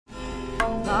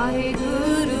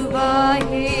ਵਾਹਿਗੁਰੂ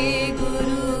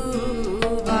ਵਾਹਿਗੁਰੂ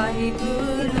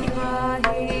ਵਾਹਿਗੁਰੂ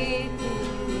ਵਾਹਿਗੁਰੂ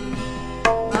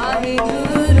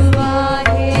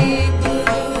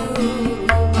ਵਾਹਿਗੁਰੂ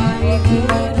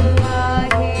ਵਾਹਿਗੁਰੂ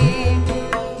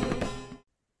ਵਾਹਿਗੁਰੂ।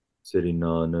 ਸ੍ਰੀ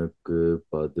ਨਾਨਕ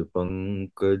ਪਦ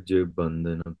ਪੰਕਜ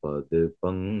ਬੰਦਨ ਪਦ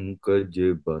ਪੰਕਜ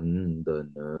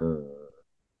ਬੰਦਨ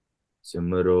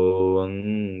ਸਿਮਰੋ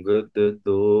ਅੰਗਦ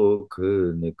ਦੋਖ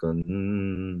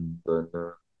ਨਿਕੰਦਨ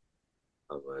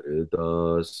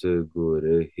ਅਮਰਦਾਸ ਗੁਰ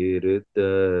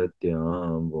ਹਿਰਦੈ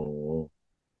ਧਿਆਵੋ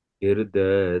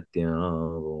ਹਿਰਦੈ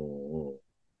ਧਿਆਵੋ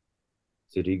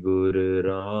ਸ੍ਰੀ ਗੁਰ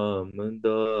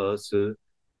ਰਾਮਦਾਸ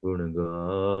ਗੁਣ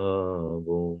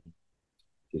ਗਾਵੋ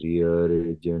ਸ੍ਰੀ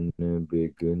ਅਰਜਨ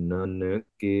ਬਿਗਨਨ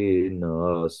ਕੇ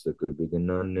ਨਾਸਕ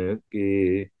ਬਿਗਨਨ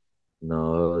ਕੇ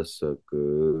ਨਾਸਕ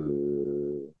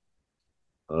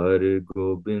ਹਰ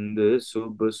ਗੋਬਿੰਦ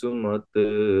ਸੁਭ ਸੁਮਤ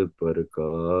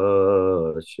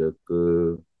ਪ੍ਰਕਾਸ਼ਕ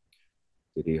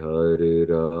ਸ੍ਰੀ ਹਰਿ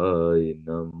ਰਾਇ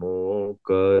ਨਮੋ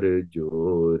ਕਰ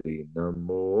ਜੋਰੀ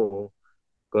ਨਮੋ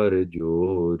ਕਰ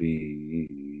ਜੋਰੀ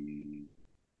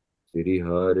ਸ੍ਰੀ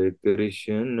ਹਰਿ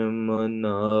ਕ੍ਰਿਸ਼ਨ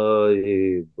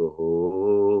ਮਨਾਏ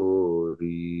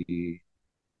ਬਹੋਰੀ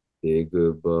ਤੇਗ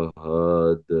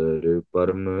ਬਹਾਦਰ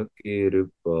ਪਰਮ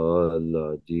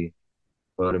ਕਿਰਪਾਲਾ ਜੀ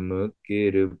ਪਰਮ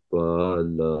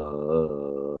ਕਿਰਪਾਲਾ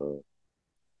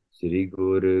ਸ੍ਰੀ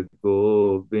ਗੁਰੂ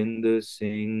ਗੋਬਿੰਦ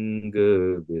ਸਿੰਘ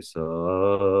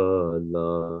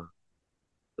ਵਿਸਾਲਾ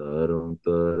ਤਰੁ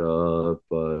ਤਰਾ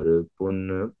ਪਰ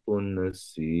ਪੁਨ ਪੁਨ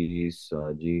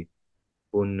ਸੀਸਾ ਜੀ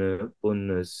ਪੁਨ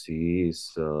ਪੁਨ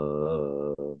ਸੀਸਾ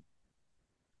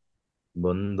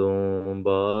ਬੰਦੋਂ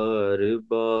ਬਾਰ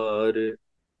ਬਾਰ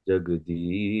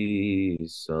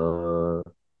ਜਗਦੀਸਾ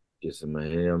ਜਿਸ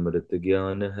ਮਹਿ ਅੰਮ੍ਰਿਤ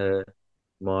ਗਿਆਨ ਹੈ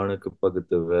ਮਾਣਕ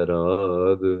ਭਗਤ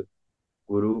ਵੈਰਾਗ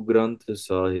ਗੁਰੂ ਗ੍ਰੰਥ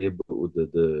ਸਾਹਿਬ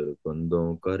ਉਦਦ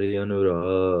ਬੰਦੋਂ ਕਰ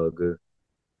ਅਨੁਰਾਗ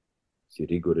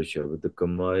ਸ੍ਰੀ ਗੁਰ ਸ਼ਬਦ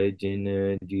ਕਮਾਏ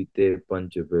ਜਿਨ ਜੀਤੇ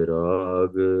ਪੰਚ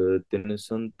ਵਿਰਾਗ ਤਿਨ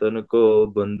ਸੰਤਨ ਕੋ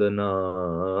ਬੰਦਨਾ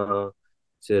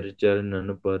ਸਿਰ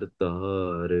ਚਰਨਨ ਪਰ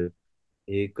ਤਾਰ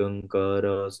ਏਕ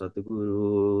ਓੰਕਾਰਾ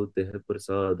ਸਤਿਗੁਰੂ ਤਿਹ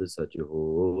ਪ੍ਰਸਾਦ ਸਚ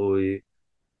ਹੋਇ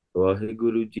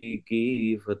ਵਾਹਿਗੁਰੂ ਜੀ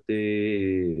ਕੀ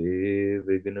ਫਤਿਹ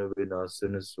ਵਿਘਨ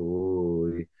ਵਿਨਾਸ਼ਨ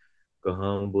ਸੋਇ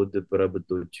ਕਹਾਂ ਬੁੱਧ ਪ੍ਰਭ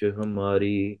ਤੁਛ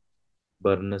ਹਮਾਰੀ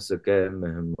ਬਰਨ ਸਕੈ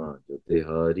ਮਹਿਮਾ ਜੋ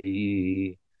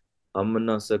ਤਿਹਾਰੀ हम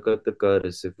न सकत कर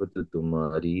सिफत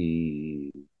तुम्हारी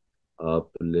आप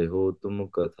ले हो तुम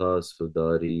कथा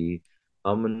सुधारी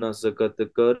हम न सकत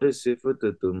कर सिफत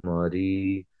तुम्हारी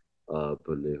आप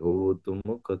ले हो तुम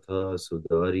कथा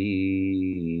सुधारी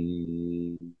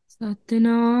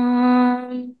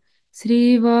ਸਤਨਾਮ ਸ੍ਰੀ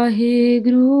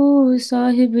ਵਾਹਿਗੁਰੂ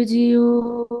ਸਾਹਿਬ ਜੀਓ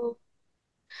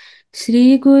ਸ੍ਰੀ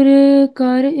ਗੁਰ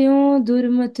ਕਰ ਇਉ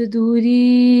ਦੁਰਮਤ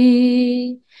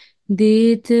ਦੂਰੀ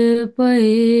ਦੇਤ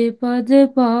ਪਏ ਪਦ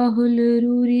ਪਾਹੁਲ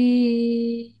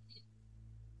ਰੂਰੀ।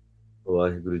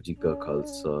 ਵਾਹਿਗੁਰੂ ਜੀ ਕਾ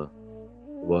ਖਾਲਸਾ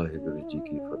ਵਾਹਿਗੁਰੂ ਜੀ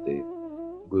ਕੀ ਫਤਿਹ।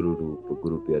 ਗੁਰੂ ਰੂਪ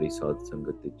ਗੁਰੂ ਪਿਆਰੀ ਸਾਧ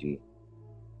ਸੰਗਤ ਜੀ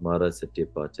ਮਹਾਰਾਜ ਸੱਚੇ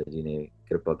ਪਾਤਸ਼ਾਹ ਜੀ ਨੇ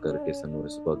ਕਿਰਪਾ ਕਰਕੇ ਸਾਨੂੰ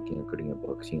ਇਸ ਭਾਗੀਆਂ ਘੜੀਆਂ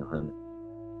ਬਖਸ਼ੀਆਂ ਹਨ।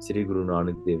 ਸ੍ਰੀ ਗੁਰੂ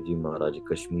ਨਾਨਕ ਦੇਵ ਜੀ ਮਹਾਰਾਜ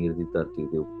ਕਸ਼ਮੀਰ ਦੀ ਧਰਤੀ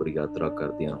ਦੇ ਉੱਪਰ ਯਾਤਰਾ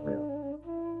ਕਰਦਿਆਂ ਹੋਇਆਂ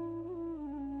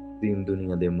ਦੀਨ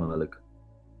ਦੁਨੀਆ ਦੇ ਮਾਲਕ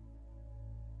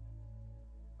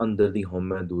ਅੰਦਰ ਦੀ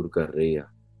ਹਉਮੈ ਦੂਰ ਕਰ ਰਹੇ ਆ,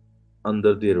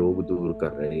 ਅੰਦਰ ਦੇ ਰੋਗ ਦੂਰ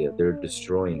ਕਰ ਰਹੇ ਆ। They're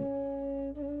destroying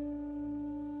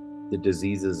the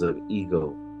diseases of ego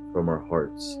from our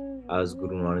hearts. As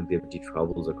Guru Nanak Dev Ji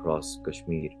travels across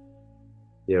Kashmir,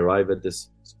 they arrive at this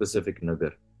specific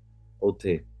nagar.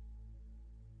 Uthe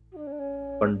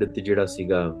Pandit ਜਿਹੜਾ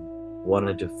ਸੀਗਾ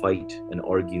wanted to fight and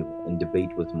argue and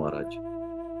debate with Maharaj.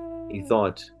 He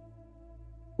thought,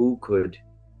 who could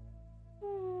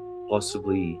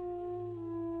possibly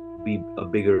be a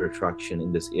bigger attraction in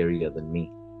this area than me?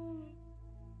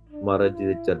 Maharaj ji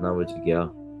ਦੇ ਚਰਨਾਂ ਵਿੱਚ ਗਿਆ।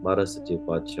 ਮਹਾਰਾਜ ਸੱਚੇ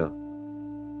ਪਾਤਸ਼ਾਹ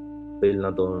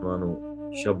ਪਹਿਲਾਂ ਤਾਂ ਉਹਨਾਂ ਨੂੰ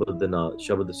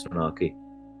ਸ਼ਬਦ ਸੁਣਾ ਕੇ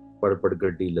ਪੜ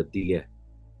ਗੱਡੀ ਲੱਦੀ ਹੈ।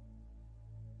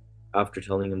 After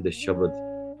telling him this shabad,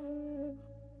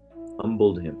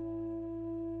 humbled him,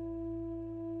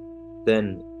 then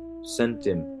sent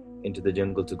him into the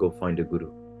jungle to go find a guru.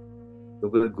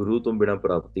 ਕਿਉਂਕਿ ਗੁਰੂ ਤੋਂ ਬਿਨਾਂ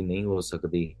ਪ੍ਰਾਪਤੀ ਨਹੀਂ ਹੋ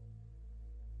ਸਕਦੀ।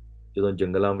 ਜਦੋਂ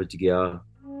ਜੰਗਲਾਂ ਵਿੱਚ ਗਿਆ,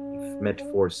 met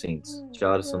 4 saints,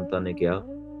 4 ਸੰਤਾਂ ਨੇ ਕਿਹਾ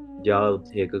ਜਾ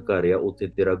ਉੱਥੇ ਇੱਕ ਘਰ ਆ, ਉੱਥੇ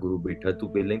ਤੇਰਾ ਗੁਰੂ ਬੈਠਾ, ਤੂੰ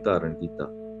ਪਹਿਲਾਂ ਹੀ ਧਾਰਨ ਕੀਤਾ।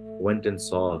 Went and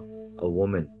saw a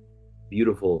woman,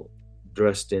 beautiful,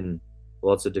 dressed in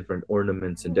lots of different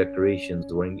ornaments and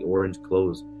decorations, wearing orange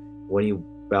clothes. When he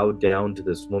bowed down to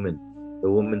this woman, the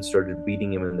woman started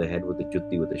beating him in the head with a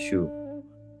jutti, with a shoe.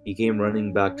 He came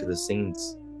running back to the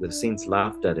saints. The saints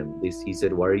laughed at him. He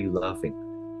said, why are you laughing?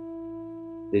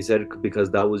 They said,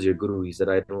 because that was your guru. He said,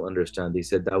 I don't understand. They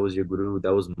said, that was your guru.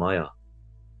 That was Maya.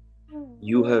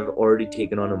 You have already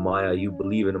taken on a Maya. You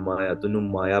believe in a Maya. Tunu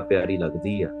Maya pyari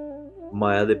lagdi hai.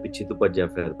 Maya de piche tu bhajja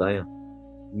phirda hai.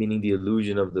 Meaning the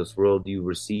illusion of this world. You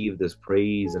receive this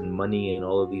praise and money and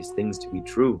all of these things to be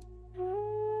true.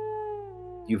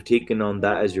 You've taken on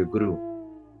that as your guru.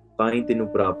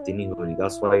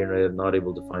 That's why you're not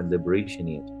able to find liberation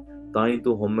yet.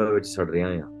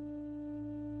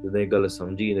 ਜਦੋਂ ਇਹ ਗੱਲ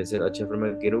ਸਮਝੀ ਨੇ sir ਅੱਛਾ ਫਿਰ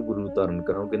ਮੈਂ ਕਿਹਨੂੰ ਗੁਰੂ ਧਾਰਨ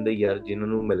ਕਰਾਂ ਕਹਿੰਦੇ ਯਾਰ ਜਿਨ੍ਹਾਂ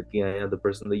ਨੂੰ ਮਿਲ ਕੇ ਆਏ ਆ the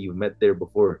person that you met there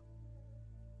before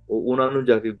ਉਹਨਾਂ ਨੂੰ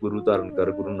ਜਾ ਕੇ ਗੁਰੂ ਧਾਰਨ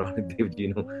ਕਰ ਗੁਰੂ ਨਾਨਕ ਦੇਵ ਜੀ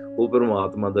ਨੂੰ ਉਹ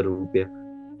ਪਰਮਾਤਮਾ ਦਾ ਰੂਪ ਹੈ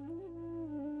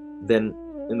then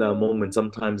in that moment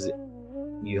sometimes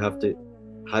you have to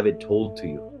have it told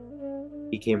to you.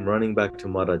 He came running back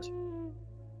to Maharaj.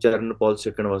 ਚਰਨ ਪੌਲ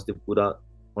ਛਕਣ ਵਾਸਤੇ ਪੂਰਾ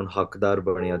ਹੁਣ ਹੱਕਦਾਰ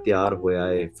ਬਣਿਆ ਤਿਆਰ ਹੋਇਆ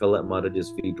ਹੈ fell at Maharaj's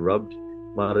feet, rubbed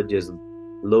Maharaj's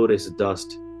lotus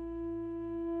dust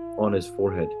on his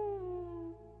forehead.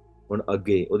 ਹੁਣ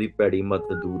ਅੱਗੇ ਉਹਦੀ ਭੈੜੀ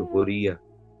ਮੱਤ ਦੂਰ ਹੋ ਰਹੀ ਆ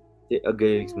ਤੇ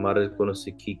ਅੱਗੇ ਮਹਾਰਾਜ ਕੋਲੋਂ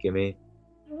ਸਿੱਖੀ ਕਿਵੇਂ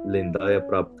ਲੈਂਦਾ ਆ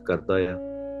ਪ੍ਰਾਪਤ ਕਰਦਾ ਆ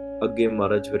ਅੱਗੇ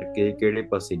ਮਹਾਰਾਜ ਫਿਰ ਕਿਹੜੇ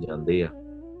ਪਾਸੇ ਜਾਂਦੇ ਆ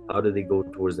how do they go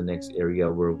towards the next area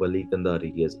where Vali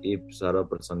Kandhaari is. ਇਹ ਸਾਰਾ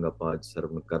ਪ੍ਰਸੰਗ ਆਪਾਂ ਅੱਜ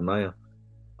ਸਰਵਣ ਕਰਨਾ ਆ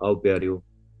ਆਓ ਪਿਆਰਿਓ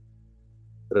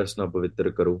ਰਸਨਾ ਪਵਿੱਤਰ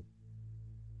ਕਰੋ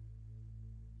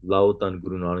ਲਾਓ ਧੰਨ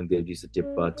ਗੁਰੂ ਨਾਨਕ ਦੇਵ ਜੀ ਸੱਚੇ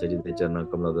ਪਾਤਸ਼ਾਹ ਜੀ ਦੇ ਚਰਨਾਂ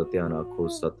ਕਮਲਾਂ ਦਾ ਧਿਆਨ ਆਖੋ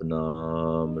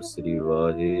ਸਤਨਾਮ ਸ੍ਰੀ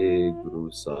ਵਾਹਿਗੁਰੂ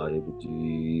ਸਾਹਿਬ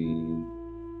ਜੀ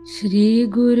श्री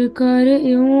गुर कर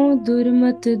इਉਂ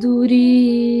ਦੁਰਮਤ ਦੂਰੀ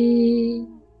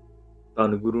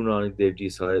ਧੰਨ ਗੁਰੂ ਨਾਨਕ ਦੇਵ ਜੀ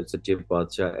ਸਾਹਿਬ ਸੱਚੇ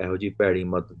ਪਾਤਸ਼ਾਹ ਇਹੋ ਜਿਹੀ ਭੈੜੀ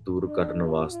ਮਤ ਦੂਰ ਕਰਨ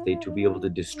ਵਾਸਤੇ to be able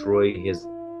to destroy his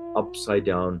upside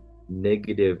down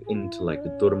negative intellect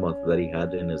ਦੁਰਮਤ that he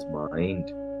had in his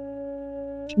mind.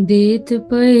 ਦੇਤ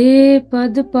ਪਏ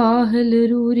ਪਦ ਪਾਹਲ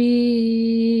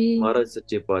ਰੂਰੀ ਮਹਾਰਾਜ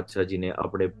ਸੱਚੇ ਪਾਤਸ਼ਾਹ ਜੀ ਨੇ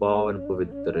ਆਪਣੇ ਪਾਵਨ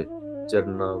ਪਵਿੱਤਰ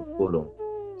ਚਰਨਾਂ ਕੋਲੋਂ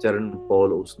ਚਰਨ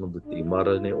ਪੌਲ ਉਸ ਨੂੰ ਦਿੱਤੀ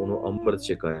ਮਹਾਰਾਜ ਨੇ ਉਹਨੂੰ ਅੰਮ੍ਰਿਤ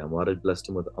ਛਕਾਇਆ ਮਹਾਰਾਜ blessed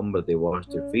him with Amrit they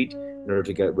washed their feet in order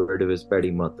to get rid of his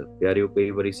ਭੈੜੀ ਮਤ ਪਿਆਰਿਓ ਕਈ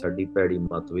ਵਾਰੀ ਸਾਡੀ ਭੈੜੀ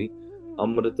ਮਤ ਵੀ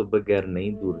ਅੰਮ੍ਰਿਤ ਤੋਂ ਬਗੈਰ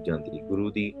ਨਹੀਂ ਦੂਰ ਜਾਂਦੀ ਗੁਰੂ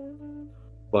ਦੀ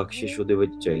ਬਖਸ਼ਿਸ਼ ਉਹਦੇ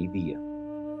ਵਿੱਚ ਚਾਹੀਦੀ ਆ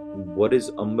what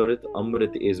is Amrit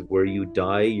Amrit is where you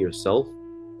die yourself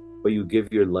but you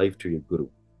give your life to your guru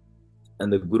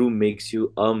and the guru makes you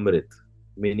amrit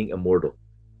meaning immortal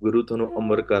ਗੁਰੂ ਤੁਹਾਨੂੰ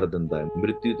ਅਮਰ ਕਰ ਦਿੰਦਾ ਹੈ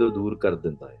ਮ੍ਰਿਤੂ ਤੋਂ ਦੂਰ ਕਰ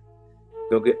ਦਿੰਦਾ ਹੈ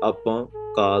ਕਿਉਂਕਿ ਆਪਾਂ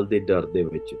ਕਾਲ ਦੇ ਡਰ ਦੇ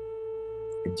ਵਿੱਚ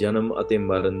ਜਨਮ ਅਤੇ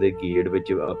ਮਰਨ ਦੇ ਗੇੜ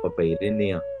ਵਿੱਚ ਆਪਾਂ ਪਏ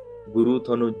ਰਹਿੰਦੇ ਆ ਗੁਰੂ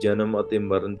ਤੁਹਾਨੂੰ ਜਨਮ ਅਤੇ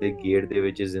ਮਰਨ ਦੇ ਗੇੜ ਦੇ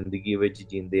ਵਿੱਚ ਜ਼ਿੰਦਗੀ ਵਿੱਚ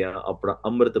ਜੀਂਦੇ ਆ ਆਪਣਾ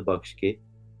ਅੰਮ੍ਰਿਤ ਬਖਸ਼ ਕੇ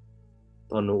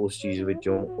ਤੁਹਾਨੂੰ ਉਸ ਚੀਜ਼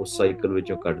ਵਿੱਚੋਂ ਉਸ ਸਾਈਕਲ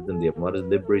ਵਿੱਚੋਂ ਕੱਢ ਦਿੰਦੇ ਆ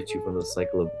ਮਹਾਰਾਜ liberates you from the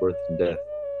cycle of birth and death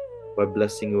by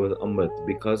blessing you with amrit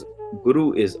because guru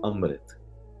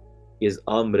is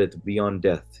amrit beyond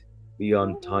death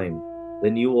beyond time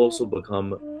then you also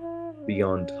become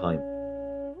beyond time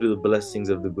through the blessings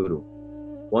of the guru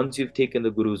once you've taken the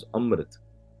guru's amrit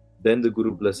then the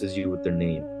guru blesses you with their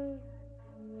name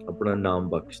apna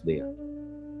naam bakshde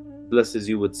blesses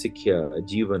you with sikhya a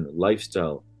jivan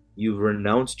lifestyle you've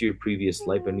renounced your previous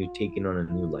life and you've taken on a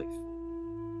new life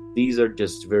these are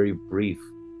just very brief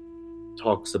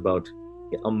talks about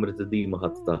amrit di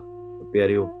mahatta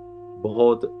ਪਿਆਰਿਓ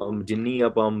ਬਹੁਤ ਜਿੰਨੀ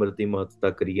ਆਪਾਂ ਅੰਮ੍ਰਿਤ ਦੀ ਮਹੱਤਤਾ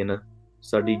ਕਰੀਏ ਨਾ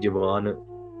ਸਾਡੀ ਜ਼ੁਬਾਨ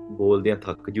ਬੋਲਦਿਆਂ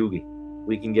ਥੱਕ ਜੂਗੀ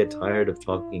we can get tired of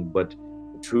talking but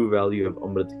the true value of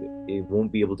amrit it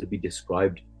won't be able to be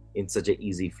described in such an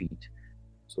easy feat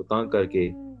so ਤਾਂ ਕਰਕੇ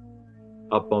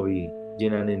ਆਪਾਂ ਵੀ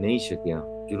ਜਿਨ੍ਹਾਂ ਨੇ ਨਹੀਂ ਛਕਿਆ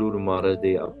ਜ਼ਰੂਰ ਮਹਾਰਾਜ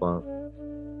ਦੇ ਆਪਾਂ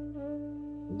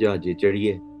ਜਹਾਜ਼ੇ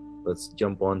ਚੜੀਏ let's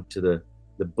jump on to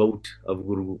the boat of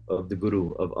the guru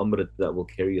of amrit that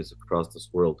will carry us across this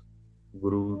world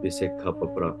ਗੁਰੂ ਦੇ ਸਿੱਖ ਆਪਾਂ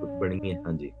ਪ੍ਰਾਪਤ ਬਣੀਏ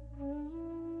ਹਾਂਜੀ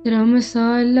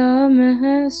ਧਰਮਸ਼ਾਲਾ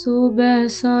ਮਹਿ ਸੋ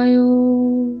ਬੈਸਾਇਓ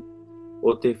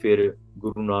ਉੱਥੇ ਫਿਰ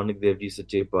ਗੁਰੂ ਨਾਨਕ ਦੇਵ ਜੀ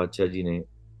ਸੱਚੇ ਪਾਤਸ਼ਾਹ ਜੀ ਨੇ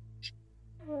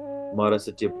ਮਹਾਰਾਜ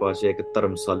ਸੱਚੇ ਪਾਤਸ਼ਾਹ ਇੱਕ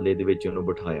ਧਰਮਸ਼ਾਲੇ ਦੇ ਵਿੱਚ ਉਹਨੂੰ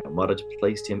ਬਿਠਾਇਆ ਮਹਾਰਾਜ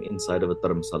placed him inside of a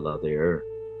Dharamshala there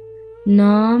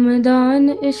ਨਾਮਦਾਨ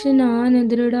ਇਸ਼ਨਾਨ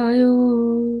ਦ੍ਰਿੜਾਇਓ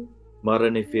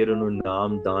ਮਹਾਰਾਜ ਨੇ ਫਿਰ ਉਹਨੂੰ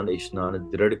ਨਾਮਦਾਨ ਇਸ਼ਨਾਨ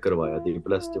ਦ੍ਰਿੜ ਕਰਵਾਇਆ they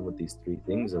blessed him with these three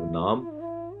things of naam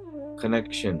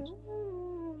connection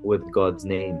with God's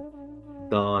name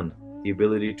dan the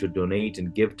ability to donate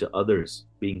and give to others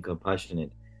being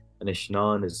compassionate and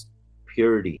ishnan is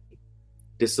purity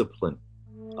discipline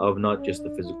of not just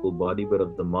the physical body but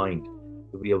of the mind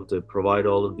to be able to provide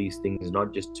all of these things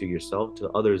not just to yourself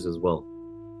to others as well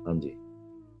ਹਾਂਜੀ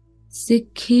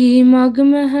ਸਿੱਖੀ ਮਗ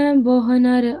ਮਹਿ ਬਹੁ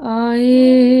ਨਰ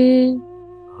ਆਏ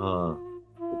ਹਾਂ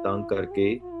ਤਾਂ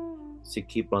ਕਰਕੇ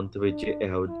ਸਿੱਖੀ ਪੰਥ ਵਿੱਚ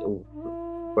ਇਹੋ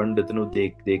ਪੰਡਿਤ ਨੂੰ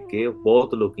ਦੇਖ ਕੇ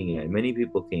ਬਹੁਤ ਲੋਕੀ ਆਏ many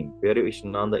people came ਪਿਆਰੇ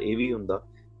ਇਸ਼ਨਾਨ ਦਾ ਇਹ ਵੀ ਹੁੰਦਾ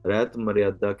ਰਹਿਤ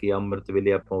ਮਰਿਆਦਾ ਕਿ ਅੰਮ੍ਰਿਤ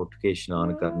ਵੇਲੇ ਆਪਾਂ ਉੱਠ ਕੇ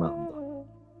ਇਸ਼ਨਾਨ ਕਰਨਾ ਹੁੰਦਾ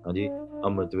ਹਾਂਜੀ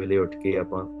ਅੰਮ੍ਰਿਤ ਵੇਲੇ ਉੱਠ ਕੇ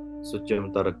ਆਪਾਂ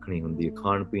ਸੁਚਮਤਾ ਰੱਖਣੀ ਹੁੰਦੀ ਹੈ,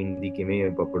 ਖਾਣ ਪੀਣ ਦੀ ਕਿਵੇਂ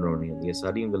ਬਣਾਉਣੀ ਹੁੰਦੀ ਹੈ,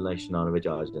 ਸਾਰੀਆਂ ਗੱਲਾਂ ਇਸ਼ਨਾਨ ਵਿੱਚ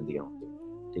ਆ ਜਾਂਦੀਆਂ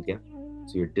ਹੁੰਦੀਆਂ, ਠੀਕ ਹੈ।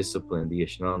 So your discipline, the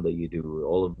ਇਸ਼ਨਾਨ that you do,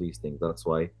 all of these things, that's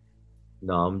why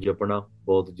ਨਾਮ ਜਪਣਾ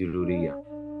ਬਹੁਤ ਜ਼ਰੂਰੀ ਆ,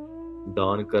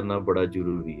 ਦਾਨ ਕਰਨਾ ਬੜਾ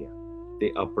ਜ਼ਰੂਰੀ ਆ,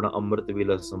 ਤੇ ਆਪਣਾ ਅੰਮ੍ਰਿਤ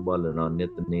ਵੇਲਾ ਸੰਭਾਲਣਾ,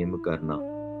 ਨਿਤਨੇਮ ਕਰਨਾ,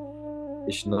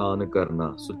 ਇਸ਼ਨਾਨ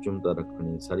ਕਰਨਾ, ਸੁਚਮਤਾ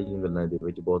ਰੱਖਣੀ, ਸਾਰੀਆਂ ਗੱਲਾਂ ਇਹਦੇ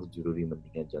ਵਿੱਚ ਬਹੁਤ ਜ਼ਰੂਰੀ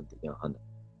ਮੰਨੀਆਂ ਜਾਂਦੀਆਂ ਹਨ।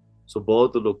 ਸੋ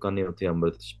ਬਹੁਤ ਲੋਕਾਂ ਨੇ ਉੱਥੇ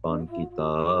ਅੰਮ੍ਰਿਤ ਛਪਾਨ ਕੀਤਾ।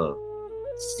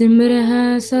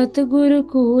 ਸਿਮਰਹਿ ਸਤਿਗੁਰ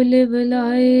ਕੋ ਲਿਵ ਤੇ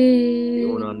ਲਾਏ।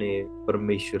 ਉਹਨਾਂ ਨੇ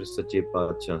ਪਰਮੇਸ਼ਰ ਸੱਚੇ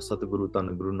ਪਾਤਸ਼ਾਹ ਸਤਿਗੁਰੂ ਧੰਨ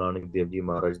ਗੁਰੂ ਨਾਨਕ ਦੇਵ ਜੀ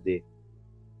ਮਹਾਰਾਜ ਦੇ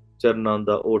ਚਰਨਾਂ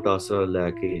ਦਾ ਓਟ ਆਸਰਾ ਲੈ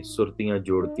ਕੇ, ਸੁਰਤੀਆਂ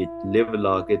ਜੋੜ ਕੇ, ਲਿਵ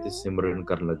ਲਾ ਕੇ ਤੇ ਸਿਮਰਨ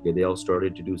ਕਰਨ ਲੱਗੇ। They all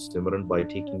started to do Simran by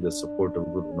taking the support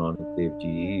of Guru Nanak Dev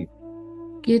ji.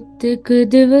 ਕਿਤਕ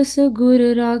ਦਿਵਸ ਗੁਰ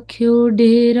ਰਾਖਿਓ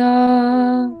ਡੇਰਾ।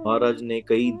 ਮਹਾਰਾਜ ਨੇ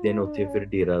ਕਈ ਦਿਨ ਉੱਥੇ ਫਿਰ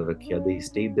ਡੇਰਾ ਰੱਖਿਆ। They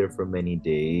stayed there for many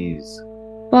days.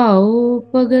 ਭਾਉ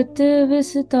ਭਗਤ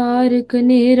ਵਿਸਤਾਰ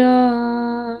ਕਨੇਰਾ।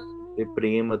 ਤੇ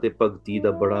ਪ੍ਰੇਮ ਅਤੇ ਭਗਤੀ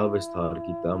ਦਾ ਬੜਾ ਵਿਸਥਾਰ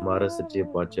ਕੀਤਾ। ਮਹਾਰਾਜ ਸੱਚੇ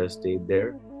ਪਾਤਸ਼ਾਹ stayed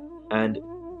there and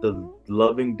the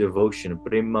loving devotion,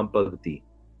 prema bhakti,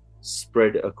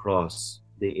 spread across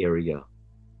the area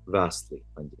vastly.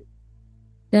 ਹਾਂਜੀ,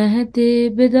 ਤਹ ਤੇ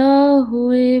ਬਿਦਾ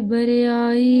ਹੋਏ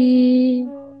ਬਰਿਆਈ।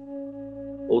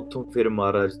 ਉੱਥੋਂ ਫਿਰ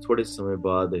ਮਹਾਰਾਜ ਥੋੜੇ ਸਮੇਂ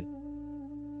ਬਾਅਦ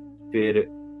ਫਿਰ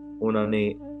ਉਹਨਾਂ ਨੇ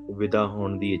ਵਿਦਾ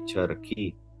ਹੋਣ ਦੀ ਇੱਛਾ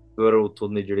ਰੱਖੀ। ਪਰ ਉੱਥੋਂ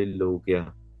ਦੇ ਜਿਹੜੇ ਲੋਕ ਆ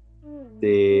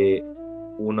ਤੇ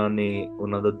ਉਹਨਾਂ ਨੇ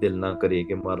ਉਹਨਾਂ ਦਾ ਦਿਲ ਨਾ ਕਰੇ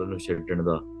ਕਿ ਮਹਾਰਾਜ ਨੂੰ ਛੱਡਣ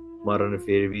ਦਾ। ਮਹਾਰਾਜ ਨੇ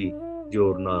ਫਿਰ ਵੀ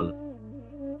ਜ਼ੋਰ ਨਾਲ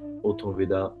ਉੱਥੋਂ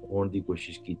ਵਿਦਾ ਹੋਣ ਦੀ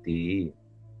ਕੋਸ਼ਿਸ਼ ਕੀਤੀ।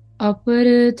 ਅਪਰ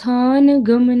ਥਾਨ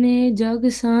ਗਮਨੇ ਜਗ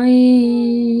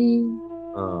ਸਾਈਂ।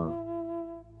 ਹਾਂ,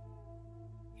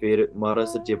 ਫਿਰ ਮਹਾਰਾਜ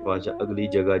ਸੱਚੇ ਪਾਤਸ਼ਾਹ ਅਗਲੀ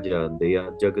ਜਗ੍ਹਾ ਜਾਂਦੇ ਆ।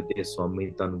 ਜਗਤ ਦੇ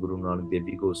ਸਵਾਮੀ ਧੰਨ Guru Nanak Dev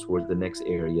ji goes towards the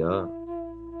next area.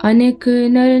 ਅਨੇਕ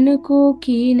ਨਰਨ ਕੋ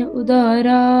ਕੀਨ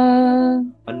ਉਦਾਰਾ।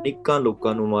 ਅਨੇਕਾਂ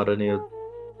ਲੋਕਾਂ ਨੂੰ ਮਹਾਰਾਜ ਨੇ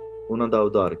ਉਹਨਾਂ ਦਾ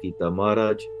ਉਧਾਰ ਕੀਤਾ।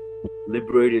 ਮਹਾਰਾਜ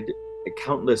liberated a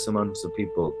countless amounts of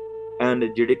people and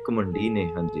ਜਿਹੜੇ ਘਮੰਡੀ ਨੇ,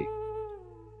 ਹਾਂਜੀ,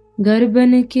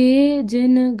 ਗਰਬਨ ਕੇ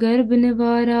ਜਿਨ ਗਰਬ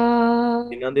ਨਿਵਾਰਾ।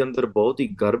 ਇਹਨਾਂ ਦੇ ਅੰਦਰ ਬਹੁਤ ਹੀ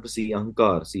ਗਰਬ ਸੀ,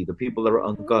 ਅਹੰਕਾਰ ਸੀ। the people that are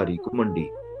ਅਹੰਕਾਰੀ, ਘਮੰਡੀ,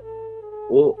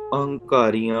 ਉਹ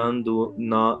ਅਹੰਕਾਰੀਆਂ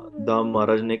ਦਾ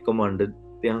ਮਹਾਰਾਜ ਨੇ ਘਮੰਡ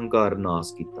ਤੇ ਅਹੰਕਾਰ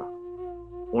ਨਾਸ ਕੀਤਾ,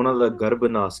 ਉਹਨਾਂ ਦਾ ਗਰਭ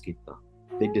ਨਾਸ ਕੀਤਾ।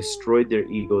 They destroyed their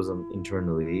egoism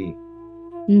internally.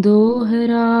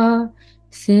 ਦੋਹਰਾ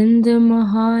ਸਿੰਧ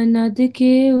ਮਹਾਨਦ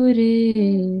ਕੇ ਉਰੇ।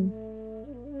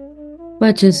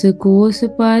 ਪਚਸ ਕੋਸ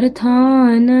ਪਰ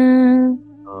ਥਾਨ।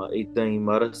 ਹਾਂ, ਏਦਾਂ ਹੀ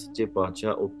ਮਹਾਰਾਜ ਸੱਚੇ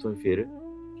ਪਾਤਸ਼ਾਹ ਉੱਥੋਂ ਫਿਰ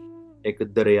ਇੱਕ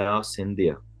ਦਰਿਆ ਸਿੰਧ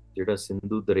ਆ, ਜਿਹੜਾ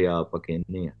ਸਿੰਧੂ ਦਰਿਆ ਆਪਾਂ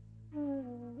ਕਹਿੰਦੇ ਆ।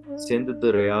 ਸਿੰਧ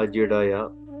ਦਰਿਆ ਜਿਹੜਾ ਆ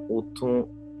ਉੱਥੋਂ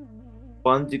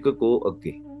 5 ਕੋ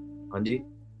ਅੱਗੇ, ਹਾਂਜੀ,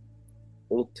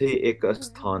 ਉੱਥੇ ਇੱਕ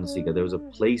ਸਥਾਨ ਸੀਗਾ। There was a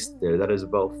place there that is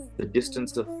about the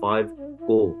distance of 5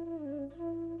 ko.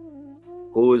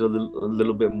 Ko is a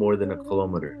little bit more than a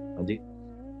kilometer, ਹਾਂਜੀ।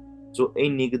 ਸੋ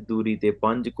ਇੰਨੀ ਕੁ ਦੂਰੀ ਤੇ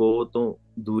 5 ਕੋ ਤੋਂ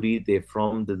ਦੂਰੀ ਤੇ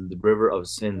from the river of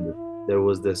Sindh there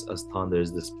was this asthana,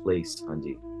 there's this place,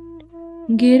 ਹਾਂਜੀ।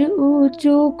 ਗਿਰ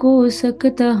ਊਚੋ ਕੋ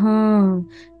ਸਕਤ ਹਾਂ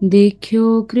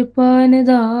ਦੇਖਿਓ ਕਿਰਪਾ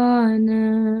ਨਿਧਾਨ।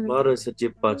 ਮਹਾਰਾਜ ਸੱਚੇ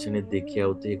ਪਾਤਸ਼ਾਹ ਨੇ ਦੇਖਿਆ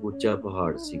ਉੱਥੇ ਇੱਕ ਉੱਚਾ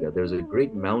ਪਹਾੜ ਸੀਗਾ। there was a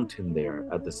great mountain there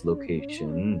at this location.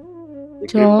 ਤੇ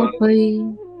ਕਿਰਪਾ, ਚੌਪਈ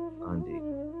ਹਾਂਜੀ,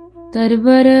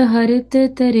 ਤਰਵਰ ਹਰਿਤ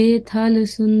ਤਰੇ ਥਲ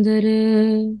ਸੁੰਦਰ।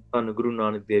 ਧੰਨ ਗੁਰੂ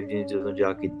ਨਾਨਕ ਦੇਵ ਜੀ ਨੇ ਜਦੋਂ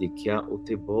ਜਾ ਕੇ ਦੇਖਿਆ,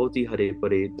 ਉੱਥੇ ਬਹੁਤ ਹੀ ਹਰੇ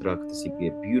ਭਰੇ ਦਰਖਤ ਸੀਗੇ।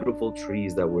 beautiful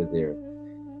trees that were there.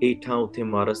 ਹੇਠਾਂ ਉੱਥੇ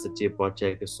ਮਹਾਰਾਜ ਸੱਚੇ ਪਾਤਸ਼ਾਹ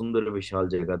ਇੱਕ ਸੁੰਦਰ ਵਿਸ਼ਾਲ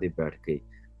ਜਗ੍ਹਾ ਤੇ ਬੈਠ ਗਏ।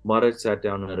 ਮਹਾਰਾਜ sat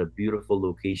down at a beautiful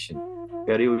location.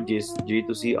 ਪਿਆਰਿਓ, ਜੇ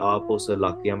ਤੁਸੀਂ ਆਪ ਉਸ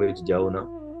ਇਲਾਕਿਆਂ ਵਿੱਚ ਜਾਓ ਨਾ,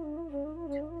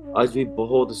 ਅੱਜ ਵੀ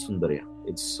ਬਹੁਤ ਸੁੰਦਰ ਆ।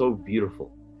 It's so beautiful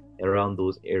around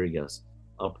those areas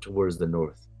up towards the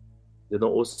north. ਜਦੋਂ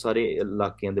ਉਸ ਸਾਰੇ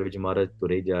ਇਲਾਕਿਆਂ ਦੇ ਵਿੱਚ ਮਹਾਰਾਜ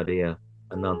ਤੁਰੇ ਜਾ ਰਹੇ ਆ,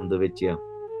 ਆਨੰਦ ਵਿੱਚ ਆ,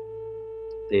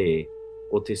 ਤੇ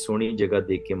ਉੱਥੇ ਸੋਹਣੀ ਜਗ੍ਹਾ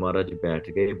ਦੇਖ ਕੇ ਮਹਾਰਾਜ ਬੈਠ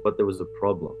ਗਏ। but there was a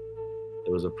problem.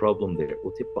 There was a problem there.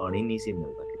 ਉੱਥੇ ਪਾਣੀ ਨਹੀਂ ਸੀ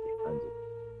ਮਿਲਦਾ ਕਿਤੇ, ਹਾਂਜੀ।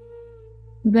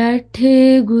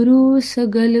 ਬੈਠੇ ਗੁਰੂ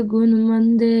ਸਗਲ ਗੁਣ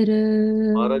ਮੰਦਿਰ।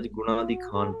 ਮਹਾਰਾਜ ਗੁਣਾਂ ਦੀ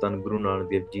ਖਾਨ ਧੰਨ ਗੁਰੂ ਨਾਨਕ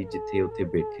ਦੇਵ ਜੀ ਜਿੱਥੇ ਉੱਥੇ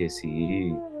ਬੈਠੇ ਸੀ।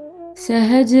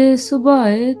 ਸਹਿਜ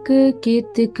ਸੁਭਾਇਕ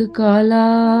ਕੇਤਿਕ ਕਾਲਾ।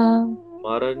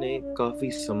 ਮਹਾਰਾਜ ਨੇ ਕਾਫੀ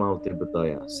ਸਮਾਂ ਉੱਤੇ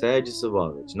ਬਿਤਾਇਆ ਸਹਿਜ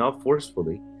ਸੁਭਾਅ ਵਿੱਚ, not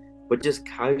forcefully but just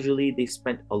casually they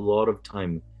spent a lot of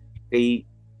time. ਕਈ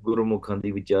ਗੁਰਮੁਖਾਂ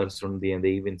ਦੀ ਵਿਚਾਰ ਸੁਣਦੇ ਆਂ,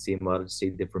 they even say Maharaj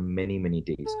stayed there for many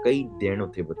days. ਕਈ ਦਿਨ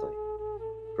ਉੱਥੇ ਬਿਤਾਏ।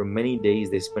 for many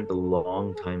days they spent a long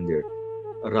time there.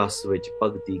 ਰਸ ਵਿੱਚ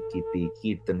ਭਗਤੀ ਕੀਤੀ,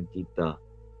 ਕੀਰਤਨ ਕੀਤਾ,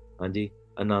 ਹਾਂਜੀ,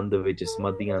 ਆਨੰਦ ਵਿੱਚ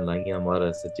ਸਮਾਧੀਆਂ ਲਾਈਆਂ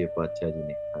ਮਹਾਰਾਜ ਸੱਚੇ ਪਾਤਸ਼ਾਹ ਜੀ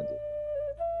ਨੇ, ਹਾਂਜੀ।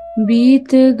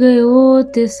 ਬੀਤ ਗਇਓ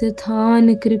ਤਿਸ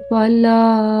ਥਾਨ ਕਿਰਪਾਲਾ।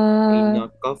 ਇੰਨਾ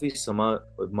ਕਾਫੀ ਸਮਾਂ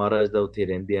ਮਹਾਰਾਜ ਦਾ ਉੱਥੇ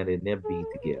ਰਹਿੰਦਿਆਂ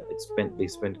ਬੀਤ ਗਿਆ। They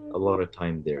spent a lot of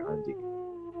time there, ਹਾਂਜੀ।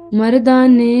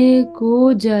 मर्दाने को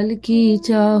जल की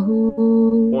चाहू।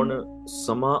 ਹੁਣ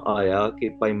ਸਮਾਂ ਆਇਆ ਕਿ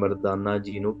ਭਾਈ ਮਰਦਾਨਾ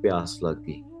ਜੀ ਨੂੰ ਪਿਆਸ ਲੱਗ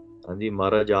ਗਈ। ਹਾਂਜੀ,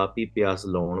 ਮਹਾਰਾਜ ਆਪ ਹੀ ਪਿਆਸ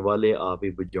ਲਾਉਣ ਵਾਲੇ, ਆਪ ਹੀ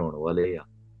ਬੁਝਾਉਣ ਵਾਲੇ ਆ।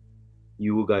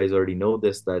 You guys already know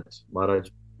this, that Maharaj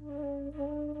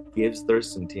gives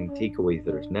thirst and can take away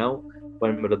thirst. Now,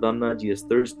 when Mardana ji is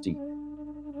thirsty,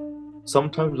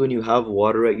 sometimes when you have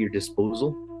water at your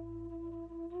disposal,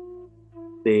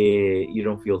 you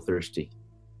don't feel thirsty.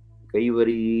 ਕਈ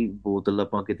ਵਾਰੀ ਬੋਤਲ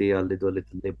ਆਪਾਂ ਕਿਤੇ ਆਲੇ ਦੁਆਲੇ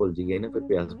ਥੱਲੇ ਭੁੱਲ ਜਾਈਏ ਨਾ, ਫਿਰ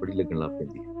ਪਿਆਸ ਬੜੀ ਲੱਗਣ ਲੱਗ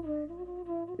ਪੈਂਦੀ ਹੈ।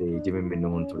 ਤੇ ਜਿਵੇਂ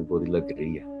ਮੈਨੂੰ ਹੁਣ ਥੋੜੀ ਬਹੁਤੀ ਲੱਗ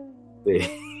ਰਹੀ ਹੈ। ਤੇ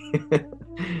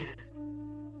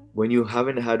when you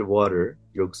haven't had water,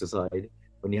 jokes aside,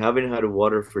 when you haven't had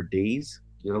water for days,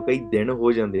 ਜਦੋਂ ਕਈ ਦਿਨ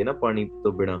ਹੋ ਜਾਂਦੇ ਨਾ ਪਾਣੀ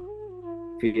ਤੋਂ ਬਿਨਾ,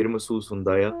 ਫਿਰ ਮਹਿਸੂਸ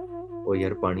ਹੁੰਦਾ ਆ ਉਹ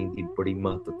ਯਾਰ ਪਾਣੀ ਦੀ ਬੜੀ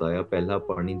ਮਹੱਤਤਾ ਆ। ਪਹਿਲਾ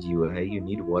ਪਾਣੀ ਜੀਵ ਹੈ, ਯੂ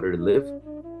ਨੀਡ ਵਾਟਰ ਟੂ ਲਿਵ।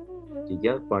 ਠੀਕ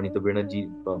ਹੈ, ਪਾਣੀ ਤੋਂ ਬਿਨਾ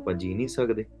ਆਪਾਂ ਜੀ ਨਹੀਂ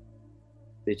ਸਕਦੇ।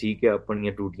 ਤੇ ਠੀਕ ਹੈ,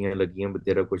 ਆਪਣੀਆਂ ਟੂਟੀਆਂ ਲੱਗੀਆਂ,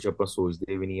 ਬਥੇਰਾ ਕੁਛ ਆਪਾਂ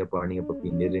ਸੋਚਦੇ ਵੀ ਨਹੀਂ ਆ, ਪਾਣੀ ਆਪਾਂ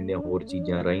ਪੀਂਦੇ ਰਹਿੰਦੇ ਹਾਂ, ਹੋਰ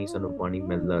ਚੀਜ਼ਾਂ ਰਾਹੀਂ ਸਾਨੂੰ ਪਾਣੀ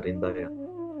ਮਿਲਦਾ ਰਹਿੰਦਾ ਆ।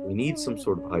 We need some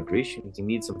sort of hydration. We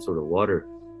need some sort of water.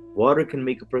 Water can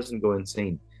make a person go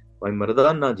insane. By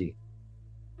Mardana ji,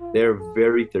 they're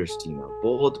very thirsty now.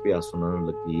 ਬਹੁਤ ਪਿਆਸ ਉਹਨਾਂ ਨੂੰ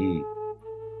ਲੱਗੀ।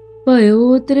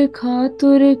 ਭਇਓ ਤ੍ਰਿਖਾ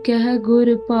ਤੁਰ ਕਹਿ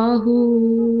ਗੁਰ ਪਾਹੂ।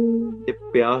 ਤੇ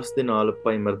ਪਿਆਸ ਦੇ ਨਾਲ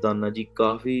ਭਾਈ ਮਰਦਾਨਾ ਜੀ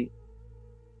ਕਾਫੀ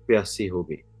ਪਿਆਸੇ ਹੋ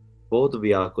ਗਏ, ਬਹੁਤ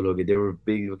ਵਿਆਕੁਲ ਹੋ ਗਏ। They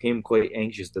became quite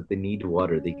anxious that they need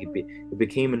water. It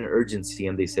became an urgency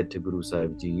and they said to Guru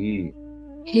Sahib Ji,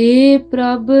 हे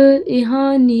प्रभ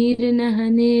इहाँ नीर नह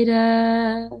नेरा।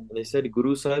 They said,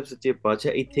 Guru Sahib ਸੱਚੇ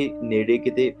ਪਾਤਸ਼ਾਹ, ਇੱਥੇ ਨੇੜੇ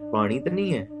ਕਿਤੇ ਪਾਣੀ ਤਾਂ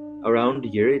ਨਹੀਂ ਹੈ? Around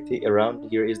here,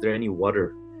 is there any water?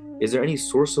 Is there any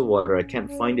source of water? I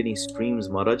can't find any streams,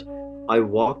 Maharaj. I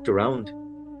walked around.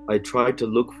 I tried to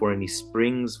look for any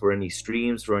springs, for any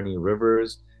streams, for any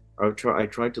rivers. I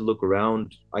tried to look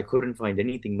around. I couldn't find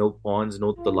anything. No ponds,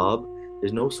 no talab.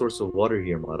 There's no source of water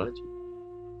here, Maharaj.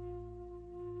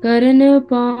 ਕਰਨ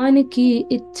ਪਾਨ ਕੀ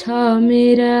ਇੱਛਾ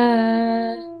ਮੇਰਾ।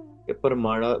 ਪਰ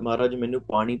ਮਹਾਰਾਜ ਮੈਨੂੰ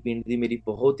ਪਾਣੀ ਪੀਣ ਦੀ ਮੇਰੀ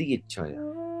ਬਹੁਤ ਹੀ ਇੱਛਾ ਆ।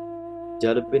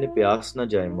 ਜਦ ਬਿਨ ਪਿਆਸ ਨਾ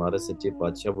ਜਾਏ ਮਹਾਰਾਜ ਸੱਚੇ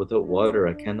ਪਾਤਸ਼ਾਹ, without water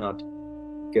I cannot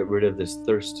get rid of this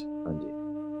thirst। ਹਾਂਜੀ,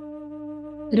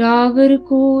 ਰਾਵਰ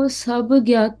ਕੋ ਸਭ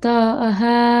ਗਿਆਤਾ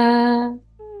ਹੈ।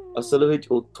 ਅਸਲ ਵਿੱਚ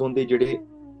ਉੱਥੋਂ ਦੇ ਜਿਹੜੇ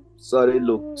ਸਾਰੇ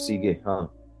ਲੋਕ ਸੀਗੇ, ਹਾਂ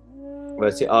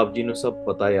ਵੈਸੇ ਆਪ ਜੀ ਨੂੰ ਸਭ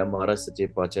ਪਤਾ ਆ। ਮਹਾਰਾਜ ਸੱਚੇ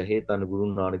ਪਾਤਸ਼ਾਹ ਹੈ ਧੰਨ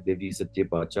ਗੁਰੂ ਨਾਨਕ ਦੇਵ ਜੀ ਸੱਚੇ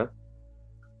ਪਾਤਸ਼ਾਹ,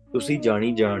 ਤੁਸੀਂ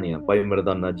ਜਾਣੀ ਜਾਣਿਆ। ਭਾਈ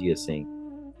ਮਰਦਾਨਾ ਜੀ is saying,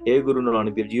 ਇਹ Guru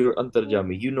Nanak Dev ji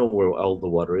ਅੰਤਰਜਾਮੀ, you know where all the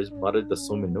water is। ਮਹਾਰਾਜ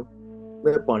ਦੱਸੋ ਮੈਨੂੰ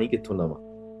ਮੈਂ ਪਾਣੀ ਕਿੱਥੋਂ ਲਾਵਾਂ।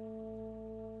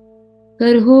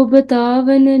 ਕਰਹੋ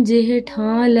ਬਤਾਵਨ ਜਿਹ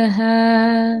ਠਾਲ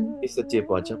ਹੈ। ਸੱਚੇ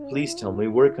ਪਾਤਸ਼ਾਹ, please tell me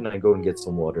where can I go and get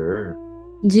some water।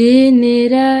 ਜੇ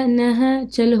ਨੇਰਾ ਨਹ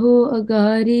ਚਲਹੋ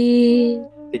ਅਗਾਰੀ।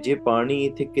 ਤੇ ਜੇ ਪਾਣੀ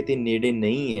ਇੱਥੇ ਕਿਤੇ ਨੇੜੇ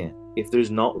ਨਹੀਂ ਹੈ, if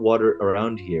there's not water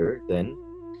around here, then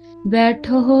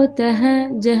ਬੈਠੋ ਤਹ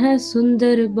ਜਹ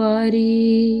ਸੁੰਦਰ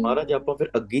ਬਾਰੀ। ਮਹਾਰਾਜ ਆਪਾਂ ਫਿਰ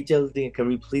ਅੱਗੇ ਚੱਲਦੇ ਹਾਂ। Can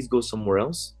we please go somewhere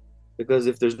else? Because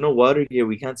if there's no water here,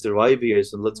 we can't survive here,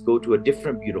 so let's go to a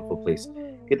different beautiful place।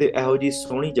 ਕਿਤੇ ਇਹੋ ਜਿਹੀ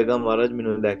ਸੋਹਣੀ ਜਗ੍ਹਾ ਮਹਾਰਾਜ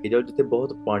ਮੈਨੂੰ ਲੈ ਕੇ ਜਾਓ ਜਿੱਥੇ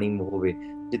ਬਹੁਤ ਪਾਣੀ ਹੋਵੇ,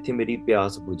 ਜਿੱਥੇ ਮੇਰੀ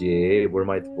ਪਿਆਸ ਬੁਝੇ, where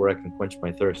I can quench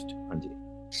my thirst। ਹਾਂਜੀ,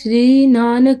 ਸ਼੍ਰੀ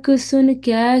ਨਾਨਕ ਸੁਨ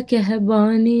ਕਹਿ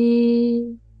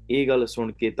ਬਾਣੀ। ਇਹ ਗੱਲ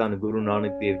ਸੁਣ ਕੇ ਧੰਨ ਗੁਰੂ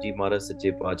ਨਾਨਕ ਦੇਵ ਜੀ ਮਹਾਰਾਜ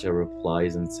ਸੱਚੇ ਪਾਤਸ਼ਾਹ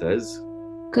replies and says,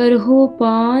 ਕਰਹੋ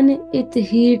ਪਾਨ ਇਤ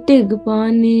ਹੀ ਢਿਗ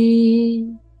ਪਾਣੀ।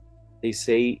 they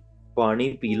say, ਪਾਣੀ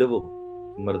ਪੀ ਲਵੋ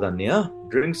ਮਰਦਾਨਿਆ,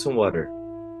 drink some water।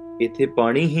 ਇੱਥੇ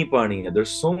ਪਾਣੀ ਹੀ ਪਾਣੀ ਹੈ।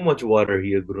 there's so much water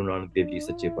here, Guru Nanak Dev ji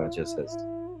ਸੱਚੇ ਪਾਤਸ਼ਾਹ says।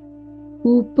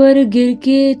 ਉੱਪਰ ਗਿਰ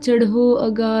ਕੇ ਚੜ੍ਹੋ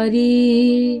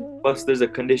ਅਗਾਰੀ। Plus there's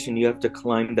a condition, you have to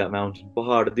climb that mountain।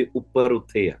 ਪਹਾੜ ਦੇ ਉੱਪਰ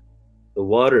ਉੱਥੇ ਆ। the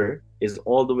water is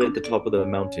all the way at the top of the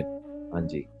mountain।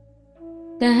 ਹਾਂਜੀ,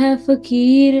 ਤਹ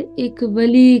ਫਕੀਰ ਇੱਕ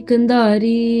ਵਲੀ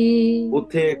ਕੰਧਾਰੀ।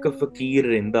 ਉੱਥੇ ਇੱਕ ਫਕੀਰ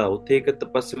ਰਹਿੰਦਾ, ਉੱਥੇ ਇੱਕ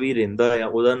ਤਪਸਵੀ ਰਹਿੰਦਾ ਆ,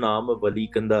 ਉਹਦਾ ਨਾਮ ਵਲੀ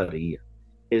ਕੰਧਾਰੀ ਆ।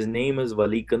 His name is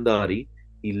Vali Kandhaari।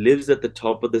 He lives at the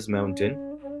top of this mountain।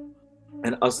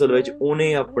 and ਅਸਲ ਵਿੱਚ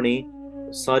ਉਹਨੇ ਆਪਣੀ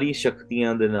ਸਾਰੀ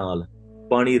ਸ਼ਕਤੀਆਂ ਦੇ ਨਾਲ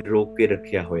ਪਾਣੀ ਰੋਕ ਕੇ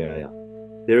ਰੱਖਿਆ ਹੋਇਆ ਆ।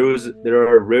 There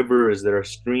are rivers, there are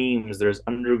streams, there's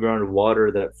underground water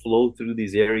that flow through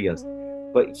these areas,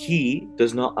 but he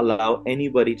does not allow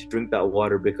anybody to drink that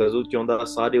water because ਉਹ ਚਾਹੁੰਦਾ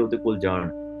ਸਾਰੇ ਉਹਦੇ ਕੋਲ ਜਾਣ।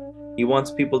 He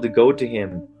wants people to go to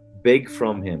him, beg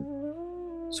from him,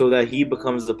 so that he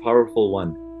becomes the powerful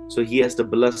one, so he has to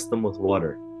bless them with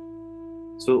water।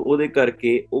 so ਉਹਦੇ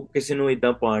ਕਰਕੇ ਉਹ ਕਿਸੇ ਨੂੰ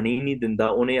ਏਦਾਂ ਪਾਣੀ ਨਹੀਂ ਦਿੰਦਾ।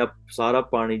 ਉਹਨੇ ਸਾਰਾ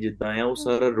ਪਾਣੀ ਜਿੱਦਾਂ ਆ ਉਹ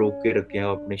ਸਾਰਾ ਰੋਕ ਕੇ ਰੱਖਿਆ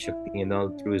ਆਪਣੀ ਸ਼ਕਤੀਆਂ ਨਾਲ,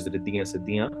 through his ਰਿੱਧੀਆਂ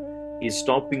ਸਿੱਧੀਆਂ। He's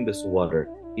stopping this water।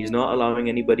 He's not allowing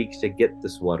anybody to get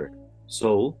this water। so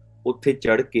ਉੱਥੇ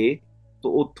ਚੜ ਕੇ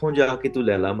ਤੂੰ ਉੱਥੋਂ ਜਾ ਕੇ ਤੂੰ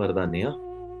ਲੈ ਲਾ ਮਰਦਾਨਿਆ।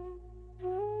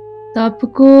 ਤਪ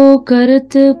ਕੋ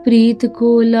ਕਰਤ ਪ੍ਰੀਤ ਕੋ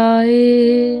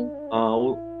ਲਾਏ। ਹਾਂ,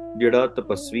 ਉਹ ਜਿਹੜਾ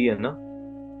ਤਪਸਵੀ ਹੈ ਨਾ,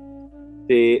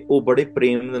 ਤੇ ਉਹ ਬੜੇ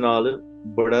ਪ੍ਰੇਮ ਦੇ ਨਾਲ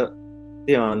ਬੜਾ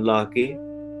ਧਿਆਨ ਲਾ ਕੇ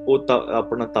ਉਹ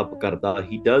ਆਪਣਾ ਤਪ ਕਰਦਾ।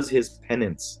 He does his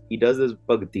penance, he does his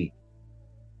ਭਗਤੀ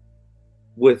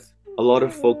with a lot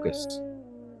of focus।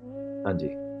 ਹਾਂਜੀ।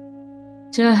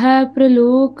 ਚਾਹੈ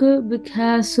ਪ੍ਰਲੋਕ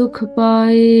ਬਿਖੈ ਸੁਖ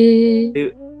ਪਾਏ। ਤੇ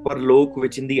ਪਰਲੋਕ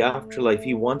ਵਿੱਚ in the afterlife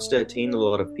he wants to attain a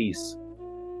lot of peace।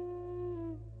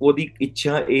 ਉਹਦੀ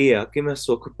ਇੱਛਾ ਇਹ ਆ ਕਿ ਮੈਂ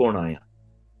ਸੁਖ ਪਾਉਣਾ ਆ,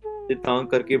 ਤੇ ਤਾਂ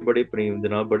ਕਰਕੇ ਬੜੇ ਪ੍ਰੇਮ ਦੇ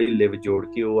ਨਾਲ ਬੜੀ ਲਿਵ ਜੋੜ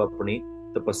ਕੇ ਉਹ ਆਪਣੀ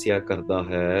ਤਪੱਸਿਆ ਕਰਦਾ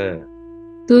ਹੈ।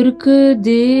 ਤੁਰਕ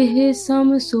ਦੇਹ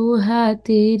ਸਮ ਸੋ ਹੈ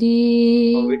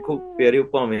ਤੇਰੀ। ਵੇਖੋ ਪਿਆਰਿਓ,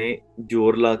 ਭਾਵੇਂ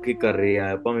ਜ਼ੋਰ ਲਾ ਕੇ ਕਰ ਰਿਹਾ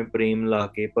ਹੈ, ਭਾਵੇਂ ਪ੍ਰੇਮ ਲਾ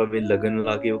ਕੇ, ਭਾਵੇਂ ਲਗਨ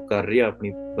ਲਾ ਕੇ ਉਹ ਕਰ ਰਿਹਾ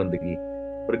ਆਪਣੀ ਬੰਦਗੀ,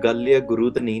 ਪਰ ਗੱਲ ਇਹ ਗੁਰੂ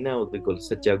ਤਾਂ ਨਹੀਂ ਨਾ ਉਹਦੇ ਕੋਲ,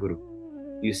 ਸੱਚਾ ਗੁਰੂ।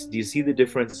 You see the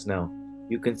difference now?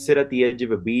 You can sit at the edge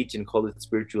of a beach and call it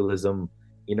spiritualism,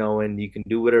 and you can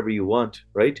do whatever you want,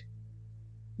 right?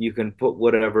 You can put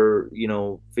whatever,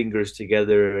 fingers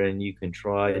together and you can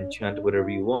try and chant whatever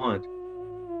you want।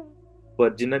 ਪਰ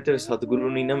ਜਿੰਨਾ ਚਿਰ ਸਤਿਗੁਰੂ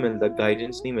ਨਹੀਂ ਨਾ ਮਿਲਦਾ,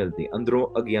 guidance ਨਹੀਂ ਮਿਲਦੀ, ਅੰਦਰੋਂ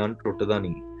ਅਗਿਆਨ ਟੁੱਟਦਾ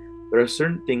ਨਹੀਂ। There are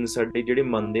certain things ਸਾਡੇ ਜਿਹੜੇ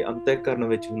ਮਨ ਦੇ ਅੰਤःਕਰਨ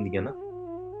ਵਿੱਚ ਹੁੰਦੀਆਂ ਨਾ,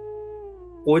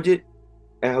 ਕੁਝ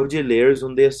ਇਹੋ ਜਿਹੇ ਲੇਅਰਸ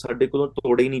ਹੁੰਦੇ ਆ ਸਾਡੇ ਕੋਲੋਂ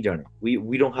ਤੋੜੇ ਹੀ ਨਹੀਂ ਜਾਣੇ।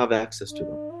 We don't have access to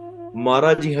them।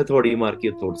 Maharaj ji ਹਥੌੜੀ ਮਾਰ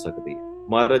ਕੇ ਤੋੜ ਸਕਦੇ ਆ।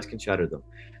 ਮਹਾਰਾਜ can shatter them।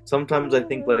 Sometimes I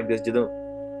think like this, ਜਦੋਂ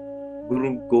ਗੁਰੂ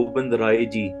ਗੋਬਿੰਦ ਰਾਏ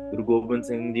ਜੀ, ਗੁਰੂ ਗੋਬਿੰਦ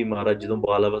ਸਿੰਘ ਜੀ ਮਹਾਰਾਜ ਜਦੋਂ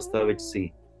ਬਾਲ ਅਵਸਥਾ ਵਿੱਚ ਸੀ,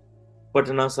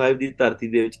 ਪਟਨਾ ਸਾਹਿਬ ਦੀ ਧਰਤੀ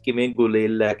ਦੇ ਵਿੱਚ ਕਿਵੇਂ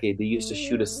ਗੁਲੇਲ ਲੈ ਕੇ they used to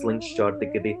shoot a slingshot ਤੇ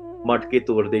ਕਿਤੇ ਮਟਕੇ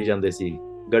ਤੋੜਦੇ ਜਾਂਦੇ ਸੀ,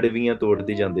 ਗੜਵੀਆਂ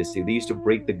ਤੋੜਦੇ ਜਾਂਦੇ ਸੀ। They used to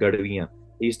break the ਗੜਵੀਆਂ,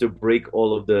 they used to break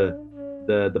all of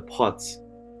the pots।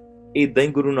 ਏਦਾਂ ਹੀ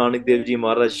ਗੁਰੂ ਨਾਨਕ ਦੇਵ ਜੀ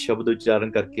ਮਹਾਰਾਜ ਸ਼ਬਦ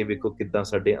ਉਚਾਰਨ ਕਰਕੇ ਵੇਖੋ ਕਿੱਦਾਂ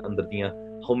ਸਾਡੇ ਅੰਦਰ ਦੀਆਂ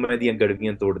ਹਉਮੈ ਦੀਆਂ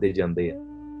ਗੜਵੀਆਂ ਤੋੜਦੇ ਜਾਂਦੇ ਆ।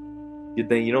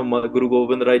 ਜਿੱਦਾਂ Guru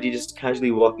Gobind Rai ji just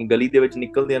casually walking, ਗਲੀ ਦੇ ਵਿੱਚ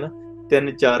ਨਿਕਲਦੇ ਆ ਨਾ,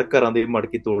 3-4 ਘਰਾਂ ਦੇ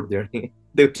ਮਟਕੇ ਤੋੜ ਦੇਣੇ।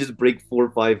 They would just break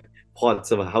 4-5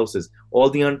 pots of houses। all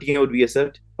the aunties would be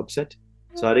upset।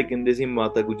 ਸਾਰੇ ਕਹਿੰਦੇ ਸੀ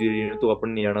ਮਾਤਾ ਗੁਜਰੀ ਜੀ ਨੂੰ, ਤੂੰ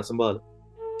ਆਪਣਾ ਨਿਆਣਾ ਸੰਭਾਲ,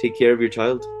 take care of your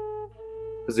child,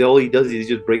 because all he does is he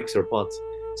just breaks her pots।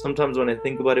 Sometimes when I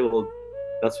think about it, well,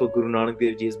 that's what Guru Nanak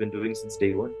Dev Ji has been doing since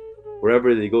day one।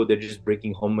 wherever they go, they're just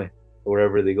breaking home।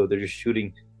 wherever they go, they're just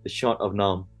shooting the shot of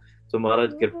Naam। so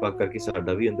Maharaj ਕਿਰਪਾ ਕਰਕੇ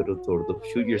ਸਾਡਾ ਵੀ ਅੰਦਰੋਂ ਤੋੜ ਦੋ,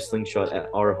 shoot your slingshot at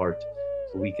our heart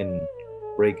so we can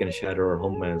break and shatter our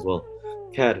home as well।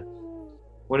 ਖੈਰ,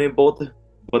 ਉਹਨੇ ਬਹੁਤ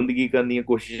ਬੰਦਗੀ ਕਰਨ ਦੀਆਂ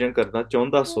ਕੋਸ਼ਿਸ਼ਾਂ ਕਰਨਾ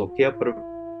ਚਾਹੁੰਦਾ, ਸੌਖਿਆ, ਪਰ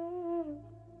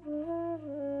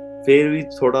ਫਿਰ ਵੀ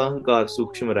ਥੋੜਾ ਹੰਕਾਰ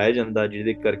ਸੂਖਸ਼ਮ ਰਹਿ ਜਾਂਦਾ,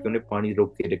 ਜਿਹਦੇ ਕਰਕੇ ਉਹਨੇ ਪਾਣੀ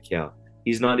ਰੋਕ ਕੇ ਰੱਖਿਆ।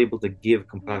 He's not able to give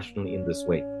compassionately in this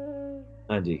way।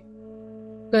 ਹਾਂਜੀ।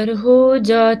 ਕਰਹੋ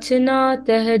ਜਾਚਨਾ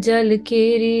ਤਹਿ ਜਲ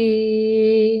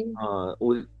ਕੇਰੀ। ਹਾਂ,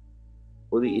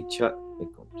 ਉਹਦੀ ਇੱਛਾ,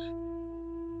 ਇੱਕ ਮਿੰਟ,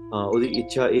 ਹਾਂ, ਉਹਦੀ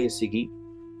ਇੱਛਾ ਇਹ ਸੀਗੀ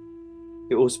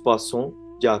ਕਿ ਉਸ ਪਾਸੋਂ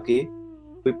ਜਾ ਕੇ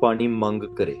ਕੋਈ ਪਾਣੀ ਮੰਗ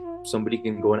ਕਰੇ। somebody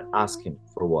can go and ask him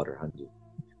for water। ਹਾਂਜੀ।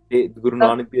 ਤੇ Guru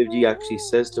Nanak Dev ji actually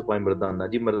says to ਭਾਈ ਮਰਦਾਨਾ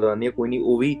ਜੀ, ਮਰਦਾਨੀਆ ਕੋਈ ਨਹੀਂ,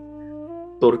 ਉਹ ਵੀ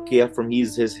ਤੁਰਕ ਆ, from his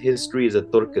history is a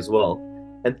Turk as well,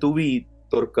 and ਤੂੰ ਵੀ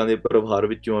ਤੁਰਕਾਂ ਦੇ ਪਰਿਵਾਰ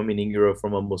ਵਿੱਚੋਂ ਆ, meaning you're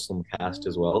from a Muslim caste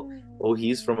as well। oh,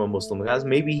 he's from a Muslim caste,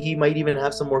 maybe he might even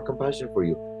have some more compassion for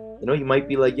you। you might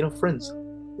be like, friends,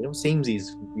 samesies,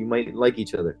 you might like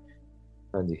each other।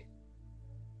 ਹਾਂਜੀ।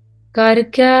 ਕਰ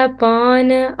ਕੈ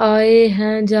ਪਾਨ ਆਏ ਹੈ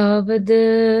ਜਾਵਦ।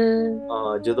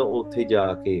 ਹਾਂ, ਜਦੋਂ ਉੱਥੇ ਜਾ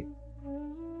ਕੇ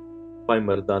ਭਾਈ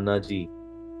ਮਰਦਾਨਾ ਜੀ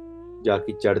ਜਾ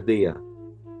ਕੇ ਚੜ੍ਹਦੇ ਆ,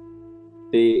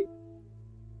 ਤੇ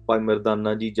ਭਾਈ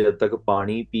ਮਰਦਾਨਾ ਜੀ ਜਦ ਤੱਕ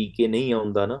ਪਾਣੀ ਪੀ ਕੇ ਨਹੀਂ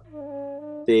ਆਉਂਦਾ ਨਾ,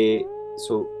 ਤੇ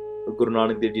ਸੋ ਗੁਰੂ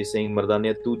ਨਾਨਕ ਦੇਵ ਜੀ ਸਿੰਘ,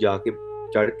 ਮਰਦਾਨੇ ਤੂੰ ਜਾ ਕੇ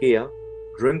ਚੜ੍ਹ ਕੇ ਆ,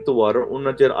 ਡਰਿੰਕ ਦ ਵਾਟਰ,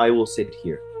 ਉਹਨਾਂ ਚਿਰ ਆਈ ਵਿਲ ਸਿਟ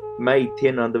ਹੀਅਰ, ਮੈਂ ਇੱਥੇ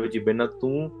ਆਨੰਦ ਵਿੱਚ ਬਹਿਣਾ,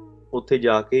 ਤੂੰ ਉੱਥੇ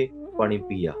ਜਾ ਕੇ ਪਾਣੀ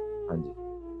ਪੀਆ। ਹਾਂਜੀ।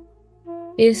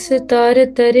 ਇਸ ਤਰ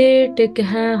ਤਰੇ ਟਿਕ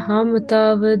ਹੈ ਹਮ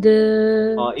ਤਾਵਦ।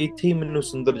 ਹਾਂ, ਇੱਥੇ ਹੀ ਮੈਨੂੰ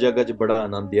ਸੁੰਦਰ ਜਗ੍ਹਾ 'ਚ ਬੜਾ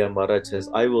ਆਨੰਦ ਆ। ਮਹਾਰਾਜ says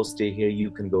I will stay here, you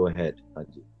can go ahead।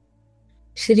 ਹਾਂਜੀ।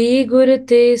 ਸ਼੍ਰੀ ਗੁਰ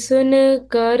ਤੇ ਸੁਨ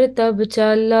ਕਰ ਤਬ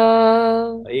ਚਾਲਾ।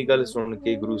 ਇਹ ਗੱਲ ਸੁਣ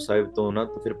ਕੇ ਗੁਰੂ ਸਾਹਿਬ ਤੋਂ ਨਾ,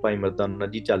 ਫਿਰ ਭਾਈ ਮਰਦਾਨਾ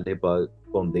ਜੀ ਚਾਲੇ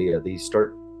ਪਾਉਂਦੇ ਆ। They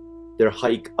start their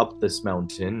hike up this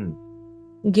mountain।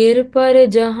 ਗਿਰ ਪਰ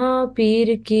ਜਹਾਂ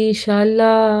ਪੀਰ ਕੀ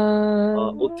ਸ਼ਾਲਾ।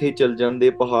 ਉੱਥੇ ਚਲ ਜਾਂਦੇ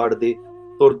ਪਹਾੜ ਦੇ,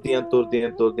 ਤੁਰਦਿਆਂ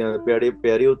ਪਿਆਰੇ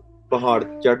ਪਹਾੜ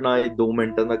ਚੜ੍ਹਨਾ ਇਹ 2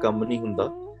 ਮਿੰਟਾਂ ਦਾ ਕੰਮ ਨਹੀਂ ਹੁੰਦਾ।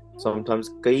 ਸਮਟਾਈਮਸ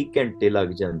ਕਈ ਘੰਟੇ ਲੱਗ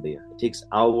ਜਾਂਦੇ ਆ। It takes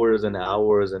hours and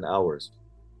hours and hours।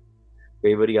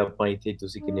 ਕਈ ਵਾਰੀ ਆਪਾਂ ਇੱਥੇ,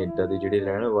 ਤੁਸੀਂ ਕੈਨੇਡਾ ਦੇ ਜਿਹੜੇ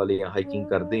ਰਹਿਣ ਵਾਲੇ ਆ, ਹਾਈਕਿੰਗ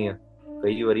ਕਰਦੇ ਆ,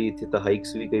 ਕਈ ਵਾਰੀ ਇੱਥੇ ਤਾਂ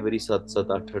ਹਾਈਕਸ ਵੀ ਕਈ ਵਾਰੀ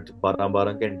 7-7, 8-8,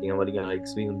 12-12 ਘੰਟਿਆਂ ਵਾਲੀਆਂ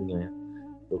ਹਾਈਕਸ ਵੀ ਹੁੰਦੀਆਂ ਆ।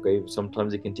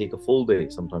 sometimes it can take a full day,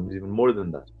 sometimes even more than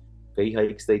that। ਕਈ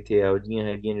ਹਾਈਕਸ ਤਾਂ ਇੱਥੇ ਇਹੋ ਜਿਹੀਆਂ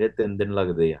ਹੈਗੀਆਂ ਜਿਹੜੇ 3 ਦਿਨ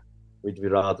ਲੱਗਦੇ ਆ, ਵਿੱਚ ਵੀ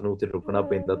ਰਾਤ ਨੂੰ ਉੱਥੇ ਰੁਕਣਾ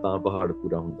ਪੈਂਦਾ ਤਾਂ ਪਹਾੜ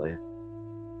ਪੂਰਾ ਹੁੰਦਾ ਆ।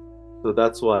 so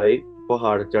that's why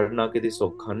ਪਹਾੜ ਚੜ੍ਹਨਾ ਕਿਤੇ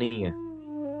ਸੌਖਾ ਨਹੀਂ ਹੈ।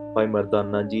 ਭਾਈ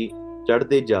ਮਰਦਾਨਾ ਜੀ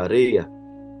ਚੜ੍ਹਦੇ ਜਾ ਰਹੇ ਆ।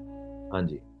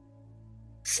 ਹਾਂਜੀ।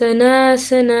 ਸਨਾ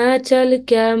ਸਨਾ ਚਲ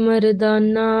ਕੈ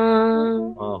ਮਰਦਾਨਾ।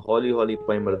 ਹਾਂ, ਹੌਲੀ ਹੌਲੀ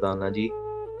ਭਾਈ ਮਰਦਾਨਾ ਜੀ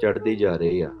ਚੜ੍ਹਦੇ ਜਾ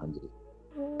ਰਹੇ ਆ। ਹਾਂਜੀ।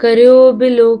 ਕਰਿਓ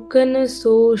ਬਿਲੋਕਨ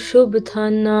ਸੋ ਸ਼ੁਭ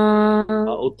ਥਾਨਾ।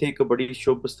 ਉੱਥੇ ਇੱਕ ਬੜੀ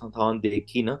ਸ਼ੁਭ ਸਥਾਨ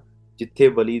ਦੇਖੀ ਨਾ, ਜਿੱਥੇ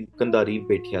ਵਲੀ ਕੰਧਾਰੀ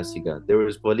ਬੈਠਿਆ ਸੀਗਾ। There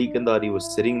was Vali Kandhari was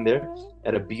sitting there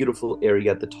at a beautiful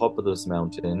area at the top of this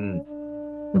mountain.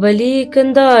 Wali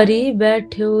Kandhari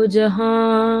ਬੈਠਿਓ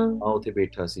ਜਹਾਂ, ਉੱਥੇ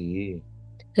ਬੈਠਾ ਸੀ।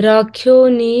 ਰਾਖਿਓ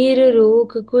ਨੀਰ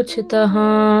ਰੋਕ ਕੁਛ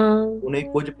ਤਹਾਂ। ਉਹਨੇ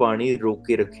ਕੁਝ ਪਾਣੀ ਰੋਕ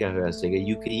ਕੇ ਰੱਖਿਆ ਹੋਇਆ ਸੀਗਾ।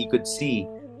 He could see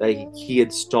that he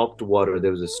had stopped water.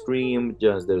 There was a stream,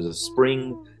 just there was a spring,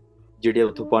 ਜਿਹੜੇ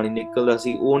ਉੱਥੋਂ ਪਾਣੀ ਨਿਕਲਦਾ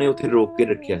ਸੀ ਉਹਨੇ ਉੱਥੇ ਰੋਕ ਕੇ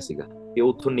ਰੱਖਿਆ ਸੀਗਾ ਕਿ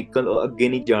ਉੱਥੋਂ ਨਿਕਲ ਅੱਗੇ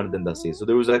ਨਹੀਂ ਜਾਣ ਦਿੰਦਾ ਸੀ। So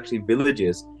there was actually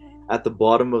villages at the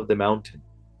bottom of the mountain,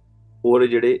 ਔਰ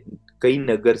ਜਿਹੜੇ ਕਈ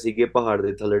ਨਗਰ ਸੀਗੇ ਪਹਾੜ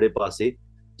ਦੇ ਥੱਲੜੇ ਪਾਸੇ,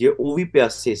 ਜੇ ਉਹ ਵੀ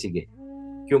ਪਿਆਸੇ ਸੀਗੇ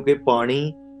ਕਿਉਂਕਿ ਪਾਣੀ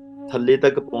ਥੱਲੇ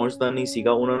ਤੱਕ ਪਹੁੰਚਦਾ ਨਹੀਂ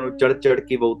ਸੀਗਾ, ਉਹਨਾਂ ਨੂੰ ਚੜ ਚੜ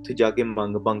ਕੇ ਉੱਥੇ ਜਾ ਕੇ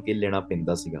ਮੰਗ ਕੇ ਲੈਣਾ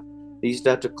ਪੈਂਦਾ ਸੀਗਾ। They used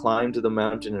to have to climb to the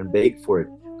mountain and beg for it.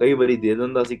 ਕਈ ਵਾਰੀ ਦੇ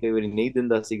ਦਿੰਦਾ ਸੀ, ਕਈ ਵਾਰੀ ਨਹੀਂ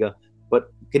ਦਿੰਦਾ ਸੀਗਾ, ਪਰ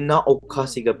ਕਿੰਨਾ ਔਖਾ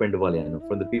ਸੀਗਾ ਪਿੰਡ ਵਾਲਿਆਂ ਨੂੰ,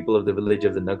 from the people of the village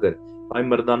of the Nagar। ਭਾਈ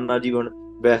ਮਰਦਾਨਾ ਜੀ ਹੁਣ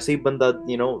ਵੈਸੇ ਹੀ ਬੰਦਾ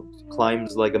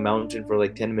climbs like a mountain for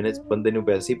like 10 minutes, ਬੰਦੇ ਨੂੰ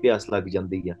ਵੈਸੇ ਹੀ ਪਿਆਸ ਲੱਗ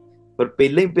ਜਾਂਦੀ ਆ, ਪਰ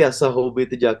ਪਹਿਲਾਂ ਹੀ ਪਿਆਸਾ ਹੋਵੇ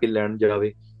ਤੇ ਜਾ ਕੇ ਲੈਣ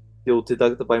ਜਾਵੇ ਤੇ ਉੱਥੇ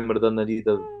ਤੱਕ ਤਾਂ ਭਾਈ ਮਰਦਾਨਾ ਜੀ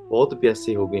ਤਾਂ ਬਹੁਤ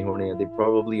ਪਿਆਸੇ ਹੋ ਗਏ ਹੋਣੇ ਆ। They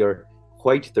probably are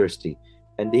quite thirsty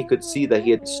and they could see that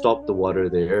he had stopped the water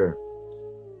there।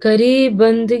 ਕਰੀ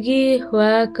ਬੰਦਗੀ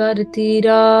ਹੋਇਆ ਕਰ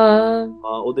ਤੀਰਾ।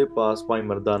 ਉਹਦੇ ਪਾਸ ਭਾਈ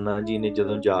ਮਰਦਾਨਾ ਜੀ ਨੇ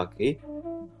ਜਦੋਂ ਜਾ ਕੇ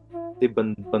ਤੇ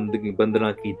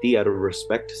ਬੰਦਨਾ ਕੀਤੀ out of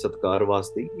respect, ਸਤਿਕਾਰ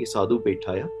ਵਾਸਤੇ। ਇਹ ਸਾਧੂ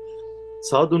ਬੈਠਾ ਆ,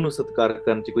 ਸਾਧੂ ਨੂੰ ਸਤਿਕਾਰ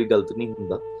ਕਰਨ 'ਚ ਕੋਈ ਗਲਤ ਨਹੀਂ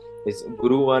ਹੁੰਦਾ। ਇਸ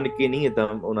ਗੁਰੂ ਬਣ ਕੇ ਨਹੀਂ ਤਾਂ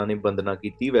ਉਹਨਾਂ ਨੇ ਬੰਦਨਾ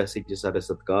ਕੀਤੀ, ਵੈਸੇ ਜੇ ਸਾਡਾ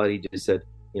ਸਤਿਕਾਰ ਹੀ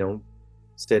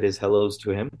just said his hellos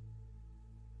to him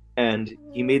and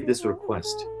he made this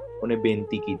request। ਉਹਨੇ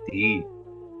ਬੇਨਤੀ ਕੀਤੀ,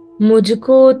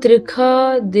 ਮੁਝਕੋ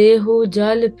ਤ੍ਰਿਖਾ ਦੇਹੋ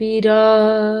ਜਲ ਪੀਰਾ।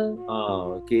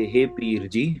 ਕਿ ਹੇ ਪੀਰ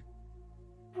ਜੀ,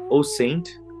 ਓ Saint,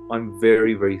 I'm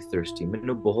very very thirsty,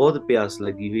 ਮੈਨੂੰ ਬਹੁਤ ਪਿਆਸ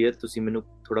ਲੱਗੀ ਹੋਈ ਹੈ, ਤੁਸੀਂ ਮੈਨੂੰ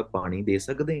ਥੋੜਾ ਪਾਣੀ ਦੇ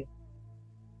ਸਕਦੇ ਹੋ?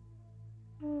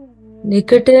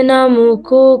 ਨਿਕਟ ਨਾ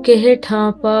ਮੂਕੋ ਕਿਹ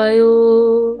ਠਾਂ ਪਾਇਓ।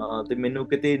 ਤੇ ਮੈਨੂੰ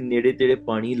ਕਿਤੇ ਨੇੜੇ ਤੇੜੇ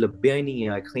ਪਾਣੀ ਲੱਭਿਆ ਹੀ ਨਹੀਂ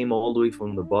ਹੈ। I came all the way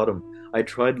from the bottom, I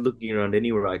tried looking around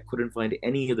anywhere, I couldn't find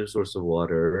any other source of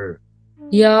water।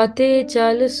 ਯਾ ਤੇ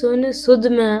ਚੱਲ ਸੁਨ ਸੁਧ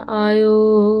ਮੈਂ ਆਇਓ।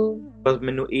 ਬਸ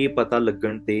ਮੈਨੂੰ ਇਹ ਪਤਾ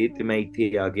ਲੱਗਣ ਤੇ ਮੈਂ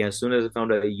ਇੱਥੇ ਆ ਗਿਆ। As soon as I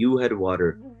found out you had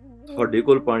water, ਤੁਹਾਡੇ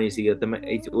ਕੋਲ ਪਾਣੀ ਸੀਗਾ, ਤੇ ਮੈਂ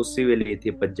ਉਸੇ ਵੇਲੇ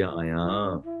ਇੱਥੇ ਭੱਜਾ ਆਇਆ।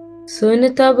 ਸੁਨ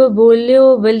ਤਬ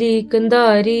ਬੋਲਿਓ Wali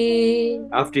Kandhari.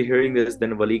 After hearing this,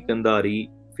 then Vali Kandhari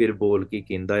ਫਿਰ ਬੋਲ ਕੇ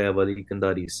ਕਹਿੰਦਾ ਆ, Vali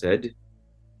Kandhari said,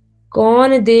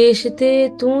 ਕੌਣ ਦੇਸ਼ ਤੇ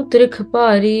ਤੂੰ ਤ੍ਰਿਖ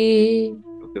ਭਾਰੀ।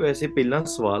 ਕਿਉਂਕਿ ਵੈਸੇ ਪਹਿਲਾਂ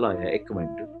ਸਵਾਲ ਆਇਆ, ਇੱਕ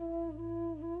ਮਿੰਟ,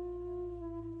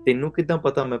 ਤੈਨੂੰ ਕਿੱਦਾਂ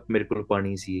ਪਤਾ ਮੇਰੇ ਕੋਲ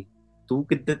ਪਾਣੀ ਸੀ?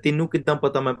 ਤੈਨੂੰ ਕਿੱਦਾਂ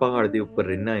ਪਤਾ ਮੈਂ ਪਹਾੜ ਦੇ ਉੱਪਰ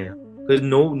ਰਹਿਣਾ ਆ? Because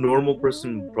no normal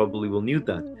person probably will knew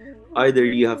that. Either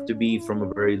you have to be from a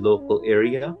very local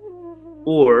area,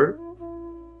 or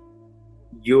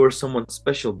you're someone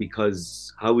special, because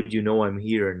how would you know I'm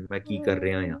here and ਮੈਂ ਕੀ ਕਰ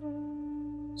ਰਿਹਾ ਆ?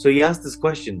 So he asked this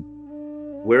question,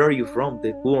 where are you from?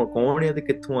 ਤੇ ਕੌਣ ਹੈ ਤੇ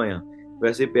ਕਿੱਥੋਂ ਆਇਆ?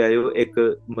 ਵੈਸੇ ਪਿਆਰਿਓ ਇੱਕ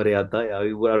ਮਰਿਆਦਾ ਆ,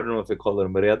 I don't know if I call it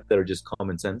a ਮਰਿਆਦਾ or just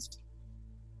common sense।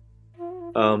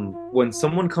 When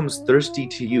someone comes thirsty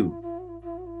to you,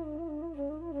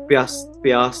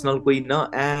 ਪਿਆਸ ਨਾਲ ਕੋਈ ਨਾ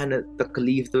ਐਨ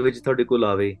ਤਕਲੀਫ ਦੇ ਵਿੱਚ ਤੁਹਾਡੇ ਕੋਲ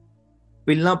ਆਵੇ,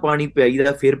 ਪਹਿਲਾਂ ਪਾਣੀ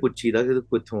ਪਿਆਈਦਾ ਫਿਰ ਪੁੱਛੀਦਾ ਕਿ ਤੂੰ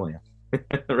ਕਿੱਥੋਂ ਆਇਆ।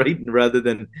 Right? Rather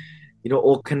than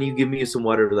oh, can you give me some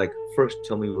water? Like, first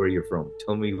tell me where you're from,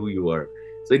 tell me who you are।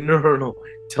 It's like, no,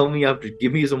 tell me after,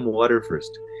 give me some water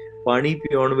first। ਪਾਣੀ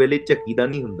ਪਿਉਣ ਵੇਲੇ ਝੱਕੀਦਾ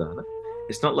ਨਹੀਂ ਹੁੰਦਾ ਨਾ।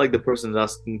 It's not like the person's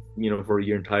asking for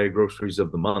your entire groceries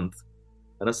of the month,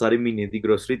 ਹੈ ਨਾ, ਸਾਰੇ ਮਹੀਨੇ ਦੀ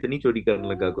grocery ਤੇ ਨਹੀਂ ਚੋਰੀ ਕਰਨ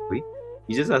ਲੱਗਾ ਕੋਈ।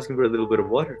 He's just asking for a little bit of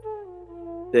water।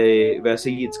 ਤੇ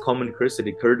ਵੈਸੇ ਹੀ it's common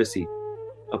courtesy।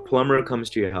 A plumber comes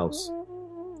to your house,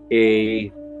 a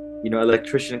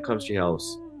electrician comes to your house,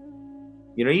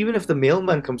 even if the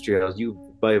mailman comes to your house, you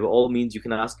by all means you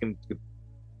can ask him,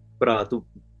 ਭਰਾ ਤੂੰ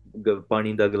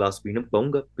ਪਾਣੀ ਦਾ glass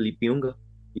ਪੀਊਂਗਾ?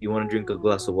 You want to drink a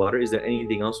glass of water? Is there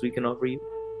anything else we can offer you?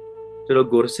 ਚਲੋ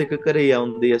ਗੁਰਸਿੱਖ ਘਰੇ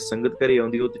ਆਉਂਦੇ ਆ, ਸੰਗਤ ਘਰੇ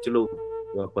ਆਉਂਦੀ, ਉਹ ਤੇ ਚਲੋ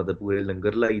ਆਪਾਂ ਤਾਂ ਪੂਰੇ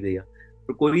ਲੰਗਰ ਲਾਈਦੇ ਆ,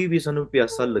 ਪਰ ਕੋਈ ਵੀ ਸਾਨੂੰ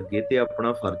ਪਿਆਸਾ ਲੱਗੇ ਤੇ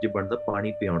ਆਪਣਾ ਫਰਜ਼ ਬਣਦਾ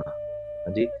ਪਾਣੀ ਪਿਆਉਣਾ।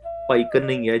 ਹਾਂਜੀ, ਭਾਈ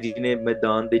ਕਨ੍ਹਈਆ ਜੀ ਨੇ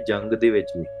ਮੈਦਾਨ ਦੇ ਜੰਗਾਂ ਦੇ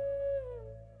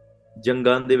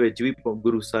ਵਿੱਚ ਵੀ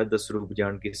ਗੁਰੂ ਸਾਹਿਬ ਦਾ ਸਰੂਪ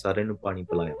ਜਾਣ ਕੇ ਸਾਰਿਆਂ ਨੂੰ ਪਾਣੀ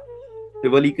ਪਿਲਾਇਆ। ਤੇ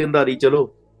ਵਲੀ ਕੰਧਾਰੀ ਚਲੋ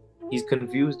he's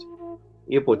confused,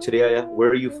 ਇਹ ਪੁੱਛ ਰਿਹਾ ਆ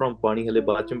where are you from, ਪਾਣੀ ਹਲੇ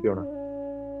ਬਾਅਦ ਚ ਪਿਆਉਣਾ।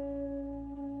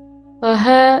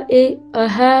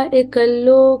 ਅਹੈ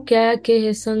ਇਕੱਲੋ ਕਹਿ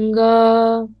ਕੇ ਸੰਗਾ।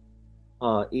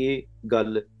 ਹਾਂ, ਇਹ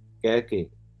ਗੱਲ ਕਹਿ ਕੇ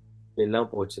ਪਹਿਲਾਂ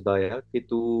ਪੁੱਛਦਾ ਆ ਕਿ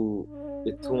ਤੂੰ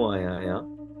ਕਿੱਥੋਂ ਆਇਆ ਆ,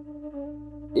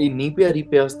 ਇੰਨੀ ਪਿਆਰੀ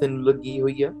ਪਿਆਸ ਤੈਨੂੰ ਲੱਗੀ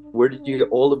ਹੋਈ ਆ, where did you get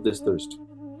all of this thirst?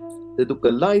 ਤੇ ਤੂੰ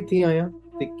ਕੱਲਾ ਇੱਥੇ ਆਇਆ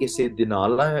ਤੇ ਕਿਸੇ ਦੇ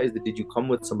ਨਾਲ ਆਇਆ? Did you come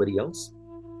with somebody else?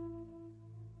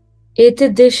 इत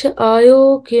दिश आयो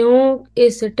क्यों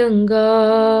इस ढंगा।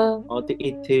 ਤੇ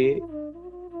ਇੱਥੇ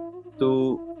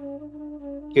ਤੂੰ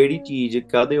ਕਿਹੜੀ ਚੀਜ਼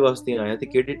ਕਾਦੇ ਵਾਸਤੇ ਆਇਆ ਤੇ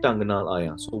ਕਿਹੜੇ ਢੰਗ ਨਾਲ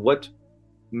ਆਇਆ? ਸੋ what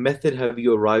method have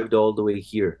you arrived all the way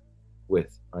here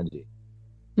with? ਹਾਂਜੀ,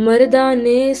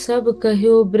 मर्दाने सब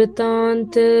कह्यो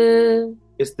वृतांत।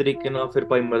 ਇਸ ਤਰੀਕੇ ਨਾਲ ਫਿਰ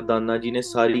ਭਾਈ ਮਰਦਾਨਾ ਜੀ ਨੇ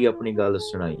ਸਾਰੀ ਆਪਣੀ ਗੱਲ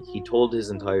ਸੁਣਾਈ। He told his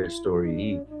entire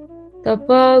story.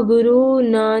 तपा गुरु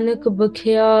नानक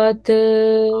बख्यात।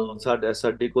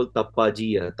 ਸਾਡੇ ਕੋਲ ਤਪਾ ਜੀ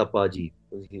ਹੈ, ਤਪਾ ਜੀ,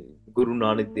 ਗੁਰੂ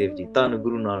ਨਾਨਕ ਦੇਵ ਜੀ, ਧੰਨ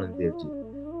Guru Nanak Dev ji,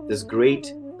 this great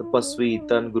tapasvi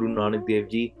ਧੰਨ Guru Nanak Dev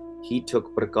ji, he took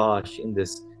Prakash in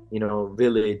this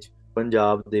village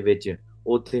Punjab ਦੇ ਵਿੱਚ।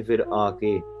 ਉੱਥੇ ਫਿਰ ਆ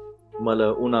ਕੇ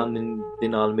ਮਤਲਬ ਉਹਨਾਂ ਦੇ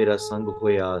ਨਾਲ ਮੇਰਾ ਸੰਗ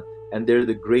ਹੋਇਆ, and they're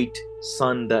the great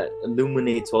sun that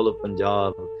illuminates all of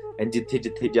Punjab, and ਜਿੱਥੇ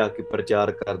ਜਿੱਥੇ ਜਾ ਕੇ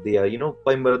ਪ੍ਰਚਾਰ ਕਰਦੇ ਆ,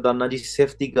 ਭਾਈ ਮਰਦਾਨਾ ਜੀ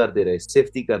ਸਿਫਤ ਹੀ ਕਰਦੇ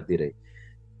ਰਹੇ।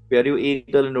 ਪਿਆਰਿਓ,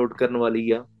 ਇਹ ਗੱਲ ਨੋਟ ਕਰਨ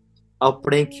ਵਾਲੀ ਆ,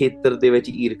 ਆਪਣੇ ਖੇਤਰ ਦੇ ਵਿੱਚ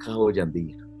ਈਰਖਾ ਹੋ ਜਾਂਦੀ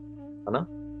ਹੈ, ਹਨਾ,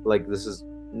 like this is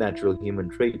natural human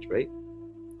trait, right?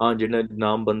 ਹਾਂ, ਜਿਹਨਾਂ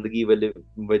ਨਾਮ ਬੰਦਗੀ ਵੇਲੇ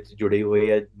ਵਿੱਚ ਜੁੜੇ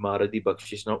ਹੋਏ ਆ ਮਹਾਰਾਜ ਦੀ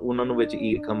ਬਖਸ਼ਿਸ਼ ਨਾਲ, ਉਹਨਾਂ ਨੂੰ ਵਿੱਚ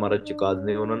ਈਰਖਾ ਮਹਾਰਾਜ ਚੁਕਾ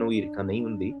ਦਿੰਦੇ, ਉਹਨਾਂ ਨੂੰ ਈਰਖਾ ਨਹੀਂ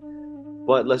ਹੁੰਦੀ।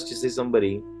 But let's just say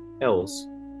somebody else,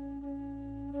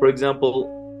 for example,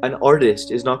 an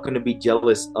artist is not going to be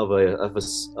jealous of a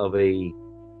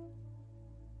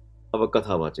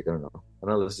kathavachak. I don't know.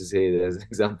 Let's just say it as an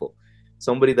example.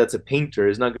 Somebody that's a painter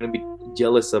is not going to be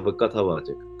jealous of a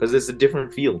kathavachak because it's a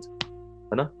different field.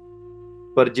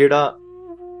 But jeda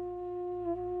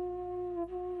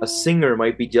a singer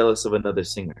might be jealous of another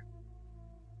singer.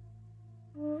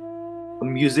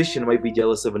 A musician might be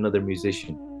jealous of another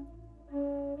musician.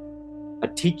 A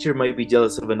teacher might be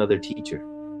jealous of another teacher.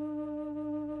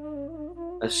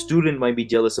 A student might be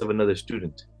jealous of another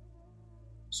student.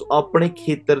 So ਆਪਣੇ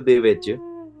ਖੇਤਰ ਦੇ ਵਿੱਚ,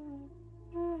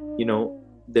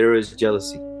 there is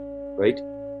jealousy, right?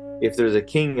 If there's a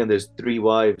king and there's 3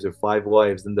 wives or 5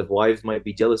 wives, then the wives might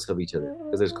be jealous of each other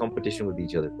because there's competition with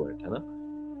each other for it, है ना?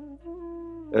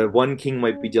 One king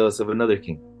might be jealous of another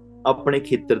king. ਆਪਣੇ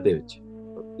ਖੇਤਰ ਦੇ ਵਿੱਚ,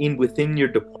 within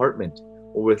your department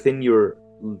or within your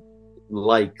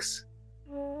likes,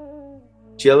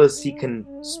 jealousy can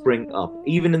spring up,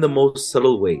 even in the most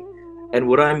subtle way. And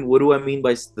what do I mean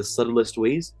by the subtlest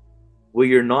ways? Where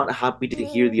you're not happy to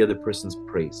hear the other person's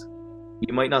praise.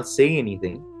 You might not say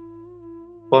anything,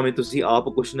 ਭਾਵੇਂ ਤੁਸੀਂ ਆਪ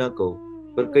ਕੁਛ ਨਾ ਕਹੋ,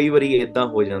 ਪਰ ਕਈ ਵਾਰੀ ਏਦਾਂ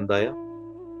ਹੋ ਜਾਂਦਾ ਆ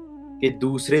ਕਿ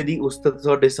ਦੂਸਰੇ ਦੀ ਉਸਤਤ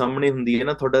ਤੁਹਾਡੇ ਸਾਹਮਣੇ ਹੁੰਦੀ ਹੈ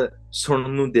ਨਾ, ਤੁਹਾਡਾ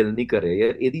ਸੁਣਨ ਨੂੰ ਦਿਲ ਨਹੀਂ ਕਰੇ,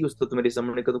 ਯਾਰ ਇਹਦੀ ਉਸਤਤ ਮੇਰੇ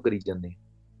ਸਾਹਮਣੇ ਕਦੋਂ ਕਰੀ ਜਾਂਦੇ,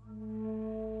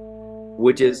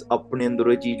 which is ਆਪਣੇ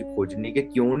ਅੰਦਰੋਂ ਇਹ ਚੀਜ਼ ਖੋਜਣੀ ਕਿ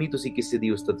ਕਿਉਂ ਨਹੀਂ ਤੁਸੀਂ ਕਿਸੇ ਦੀ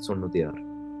ਉਸਤਤ ਸੁਣਨ ਨੂੰ ਤਿਆਰ।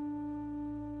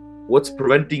 What's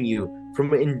preventing you from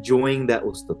enjoying that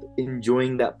ustat,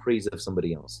 enjoying that praise of somebody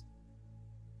else?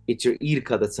 It's your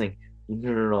irka that's saying,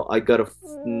 no, I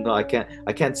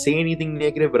can't say anything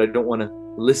negative, but I don't want to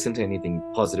listen to anything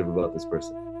positive about this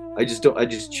person. I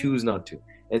just choose not to.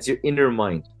 And it's your inner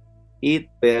mind. It's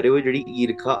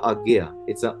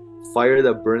a fire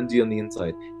that burns you on the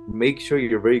inside. Make sure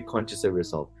you're very conscious of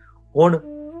yourself.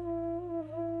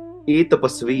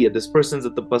 This person's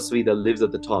a tapasvi that lives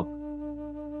at the top.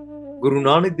 Guru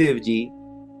Nanak Dev ji,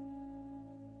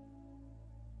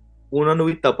 ਉਹਨਾਂ ਨੂੰ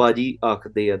ਵੀ ਤਪਾ ਜੀ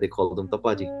ਆਖਦੇ ਆ, ਦੇ call them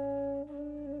ਤਪਾ ਜੀ।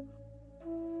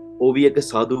 ਉਹ ਵੀ ਇੱਕ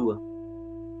ਸਾਧੂ ਆ।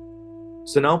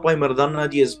 So now Bhai Mardana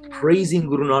ji is praising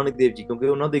Guru Nanak Dev ji, ਕਿਉਂਕਿ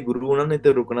ਉਹਨਾਂ ਦੇ ਗੁਰੂ, ਉਹਨਾਂ ਨੇ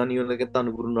ਤੇ ਰੁਕਣਾ ਨਹੀਂ, ਉਹਨਾਂ ਨੇ ਕਿਹਾ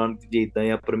ਧੰਨ ਗੁਰੂ ਨਾਨਕ ਜੀ ਏਦਾਂ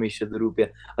ਆ, ਪਰਮੇਸ਼ਰ ਦੇ ਰੂਪ ਆ,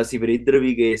 ਅਸੀਂ ਫਿਰ ਇੱਧਰ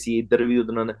ਵੀ ਗਏ ਸੀ, ਇੱਧਰ ਵੀ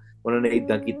ਉਹਨਾਂ ਨੇ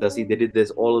ਏਦਾਂ ਕੀਤਾ ਸੀ, they did this,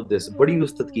 all of this, ਬੜੀ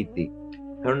ਉਸਤਤ ਕੀਤੀ।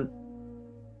 ਹੁਣ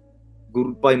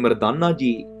ਗੁਰੂ ਭਾਈ Mardana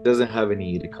ji doesn't have any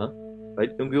ਈਰਖਾ,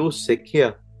 right? ਕਿਉਂਕਿ ਉਹ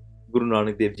ਸਿੱਖਿਆ ਗੁਰੂ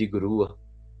ਨਾਨਕ ਦੇਵ ਜੀ ਗੁਰੂ ਆ।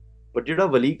 ਪਰ ਜਿਹੜਾ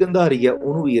ਵਲੀ ਕੰਧਾਰੀ ਆ,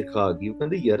 ਉਹਨੂੰ ਈਰਖਾ ਆ ਗਈ, ਉਹ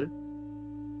ਕਹਿੰਦੇ ਯਾਰ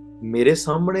ਮੇਰੇ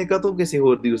ਸਾਹਮਣੇ ਕਾਹਤੋਂ ਕਿਸੇ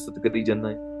ਹੋਰ ਦੀ ਉਸਤਤ ਕਰੀ ਜਾਂਦਾ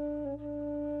ਹੈ?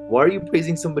 Why are you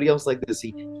praising somebody else like this?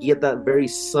 He had that very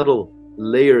subtle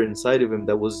layer inside of him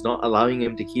that was not allowing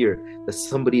him to hear that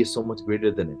somebody is so much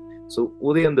greater than him. So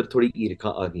ਉਹਦੇ ਅੰਦਰ ਥੋੜੀ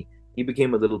ਈਰਖਾ ਆ ਗਈ. He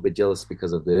became a little bit jealous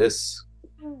because of this.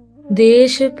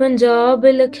 ਦੇਸ਼ ਪੰਜਾਬ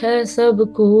ਲਖੈ ਸਭ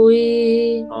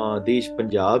ਕੋਈ। ਹਾਂ, ਦੇਸ਼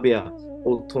ਪੰਜਾਬ ਆ,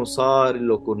 ਉੱਥੋਂ ਸਾਰੇ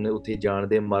ਲੋਕ ਉੱਥੇ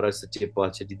ਜਾਣਦੇ, ਮਹਾਰਾਜ ਸੱਚੇ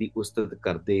ਪਾਤਸ਼ਾਹ ਜੀ ਦੀ ਉਸਤਤ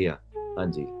ਕਰਦੇ ਆ।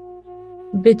 ਹਾਂਜੀ,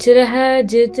 ਵਿਚਰਹਿ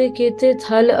ਜਿਤ ਕਿਤ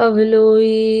ਥਲ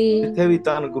ਅਵਲੋਈ। ਜਿੱਥੇ ਵੀ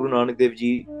ਧੰਨ ਗੁਰੂ ਨਾਨਕ ਦੇਵ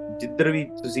ਜੀ, ਜਿੱਧਰ ਵੀ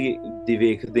ਤੁਸੀਂ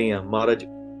ਵੇਖਦੇ ਆ, ਮਹਾਰਾਜ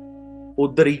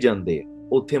ਉਧਰ ਹੀ ਜਾਂਦੇ ਆ,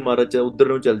 ਉੱਥੇ ਮਹਾਰਾਜ ਉਧਰ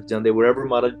ਨੂੰ ਚੱਲ ਜਾਂਦੇ।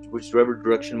 whichever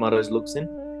direction Maharaj looks in,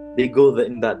 they go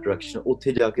in that direction.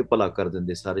 ਉੱਥੇ ਜਾ ਕੇ ਭਲਾ ਕਰ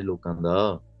ਦਿੰਦੇ ਸਾਰੇ ਲੋਕਾਂ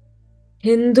ਦਾ।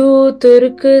 ਹਿੰਦੂ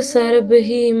ਤੁਰਕ ਸਰਬ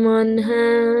ਹੀ ਮਨ ਹੈ।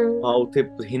 ਹਾਂ, ਉੱਥੇ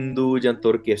ਹਿੰਦੂ ਜਾਂ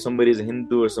ਤੁਰਕ, if somebody is a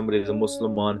Hindu or somebody is a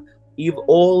Musliman, even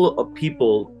all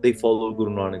people, they follow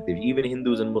Guru Nanak Dev. Even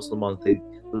Hindus and Muslimans, they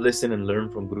listen and learn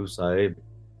from Guru Sahib.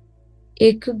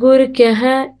 ਇੱਕ ਗੁਰ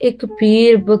ਕਹੈ ਇੱਕ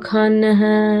ਪੀਰ ਬਖਾਨਹਿ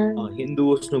ਹੈ। ਹਾਂ,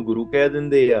 ਹਿੰਦੂ ਉਸ ਨੂੰ ਗੁਰੂ ਕਹਿ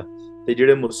ਦਿੰਦੇ ਆ ਤੇ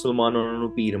ਜਿਹੜੇ ਮੁਸਲਮਾਨ ਉਹਨਾਂ ਨੂੰ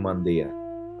ਪੀਰ ਮੰਨਦੇ ਆ।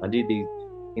 ਹਾਂਜੀ, ਦੀ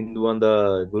ਹਿੰਦੂਆਂ ਦਾ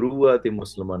ਗੁਰੂ ਆ ਤੇ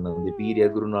ਮੁਸਲਮਾਨਾਂ ਦੇ ਪੀਰ ਆ।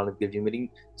 ਗੁਰੂ ਨਾਨਕ ਦੇਵ ਜੀ ਮੇਰੀ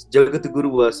ਜਗਤ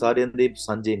ਗੁਰੂ ਆ, ਸਾਰਿਆਂ ਦੇ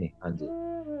ਸਾਂਝੇ ਨੇ। ਹਾਂਜੀ,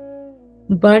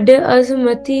 ਬੜ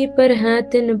ਅਜ਼ਮਤੀ ਪਰ ਹੈ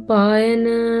ਤਿਨ ਪਾਇਨ।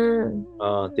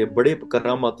 ਹਾਂ, ਤੇ ਬੜੇ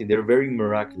ਕਰਾਮਾਤੀ, they're very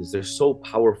miraculous, they're so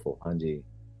powerful। ਹਾਂਜੀ,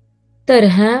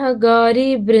 ਧਰਹੈ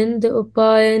ਅਗਾਰੀ ਬ੍ਰਿੰਦ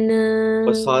ਉਪਾਇਨ।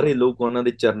 ਪਰ ਸਾਰੇ ਲੋਕ ਉਹਨਾਂ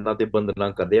ਦੇ ਚਰਨਾਂ ਤੇ ਬੰਦਨਾ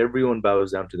ਕਰਦੇ, everyone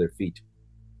bows down to their feet।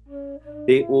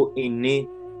 ਤੇ ਉਹ ਇੰਨੇ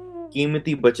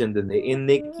ਕੀਮਤੀ ਬਚਨ ਦਿੰਦੇ,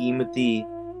 ਇੰਨੇ ਕੀਮਤੀ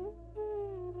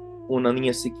ਉਹਨਾਂ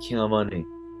ਦੀਆਂ ਸਿੱਖਿਆਵਾਂ ਨੇ।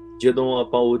 ਜਦੋਂ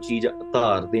ਆਪਾਂ ਉਹ ਚੀਜ਼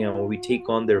ਧਾਰਦੇ ਹਾਂ, we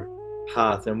take on their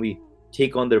path and we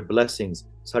take on their blessings,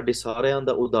 ਸਾਡੇ ਸਾਰਿਆਂ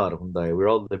ਦਾ ਉਧਾਰ ਹੁੰਦਾ ਹੈ। we're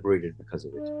all liberated because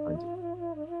of it। ਹਾਂਜੀ,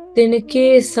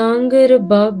 ਤਿਨਕੇ ਸੰਗ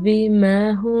ਰਬਾਬੀ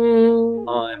ਮੈਂ ਹੂੰ।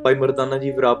 ਹਾਂ, ਭਾਈ ਮਰਦਾਨਾ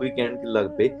ਜੀ ਫਿਰ ਆਪ ਵੀ ਕਹਿਣ ਲੱਗ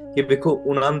ਪਏ ਕਿ ਵੇਖੋ,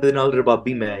 ਉਹਨਾਂ ਦੇ ਨਾਲ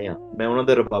ਰਬਾਬੀ ਮੈਂ ਆ, ਮੈਂ ਉਹਨਾਂ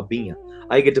ਦਾ ਰਬਾਬੀ ਆ।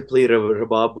 I get to play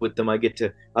ਰਬਾਬ with them, I get to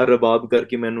ਆ ਰਬਾਬ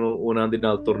ਕਰਕੇ ਮੈਨੂੰ ਉਹਨਾਂ ਦੇ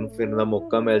ਨਾਲ ਤੁਰਨ ਫਿਰਨ ਦਾ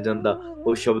ਮੌਕਾ ਮਿਲ ਜਾਂਦਾ।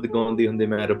 ਉਹ ਸ਼ਬਦ ਗਾਉਂਦੇ ਹੁੰਦੇ,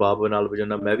 ਮੈਂ ਰਬਾਬ ਨਾਲ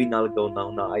ਵਜਾਉਣਾ, ਮੈਂ ਵੀ ਨਾਲ ਗਾਉਂਦਾ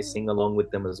ਹੁੰਦਾ। I sing along with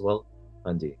them as well।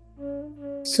 ਹਾਂਜੀ,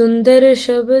 ਸੁੰਦਰ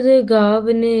ਸ਼ਬਦ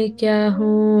ਗਾਵਨੇ ਕਿਆ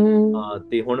ਹੂੰ। ਹਾਂ,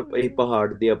 ਤੇ ਹੁਣ ਇਹ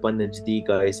ਪਹਾੜ ਦੇ ਆਪਾਂ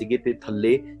ਨਜ਼ਦੀਕ ਆਏ ਸੀਗੇ ਤੇ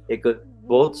ਥੱਲੇ ਇੱਕ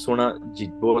ਬਹੁਤ ਸੋਹਣਾ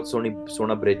ਬਹੁਤ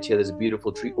ਸੋਹਣਾ ਬ੍ਰਿਛ ਹੈ, ਦਿਸ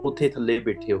ਬਿਊਟੀਫੁਲ ਟਰੀ, ਉੱਥੇ ਥੱਲੇ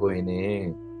ਬੈਠੇ ਹੋਏ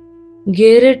ਨੇ।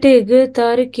 ਗਿਰ ਢਿਗ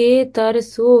ਤਰ ਕੇ ਤਰ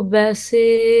ਸੋ ਬੈਸੇ।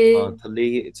 ਹਾਂ, ਥੱਲੇ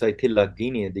ਇੱਥੇ ਲੱਗ ਹੀ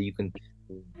ਨਹੀਂ ਹੈ। You can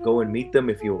go and meet them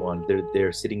if you want,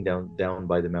 they're sitting down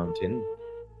by the mountain।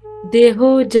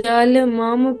 ਦੇਹੋ ਜਲ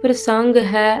ਮਮ ਪ੍ਰਸੰਗ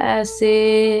ਹੈ ਐਸੇ।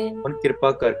 ਹੁਣ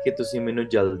ਕਿਰਪਾ ਕਰਕੇ ਤੁਸੀਂ ਮੈਨੂੰ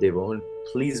ਜਲ ਦੇਵੋ, ਹੁਣ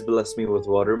please bless me with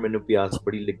water, ਮੈਨੂੰ ਪਿਆਸ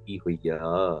ਬੜੀ ਲੱਗੀ ਹੋਈ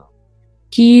ਆ।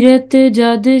 ਕੀਰਤ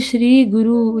ਜਦ ਸ਼੍ਰੀ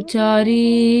ਗੁਰੂ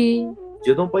ਉਚਾਰੀ।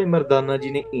 ਜਦੋਂ ਭਾਈ ਮਰਦਾਨਾ ਜੀ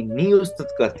ਨੇ ਇੰਨੀ ਉਸਤਤ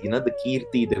ਕਰਤੀ ਨਾ, the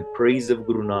Kirti, the praise of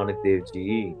Guru Nanak Dev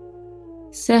ji,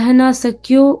 ਸਹਿ ਨਾ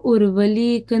ਸਕਿਓ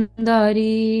ਉਰਵਲੀ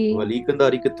ਕੰਧਾਰੀ। ਵਲੀ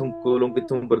ਕੰਧਾਰੀ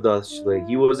ਕਿੱਥੋਂ ਬਰਦਾਸ਼ਤ ਹੋਏ।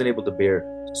 he wasn't able to bear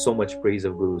so much praise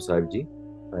of Guru Sahib ji.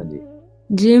 ਹਾਂਜੀ,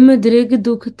 ਜਿਮ ਦ੍ਰਿਗ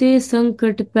ਦੁਖ ਤੇ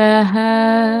ਸੰਕਟ ਪੈ ਹੈ।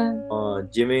 ਹਾਂ,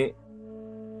 ਜਿਵੇਂ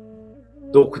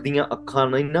ਦੁੱਖ ਦੀਆਂ ਅੱਖਾਂ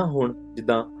ਨਹੀਂ ਨਾ ਹੋਣ,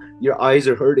 ਜਿੱਦਾਂ your eyes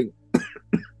are hurting,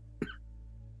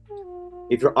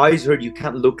 if your eyes hurt, you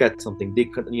can't look at something, they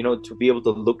you know, to be able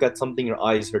to look at something, your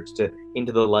eyes hurts to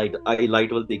into the light,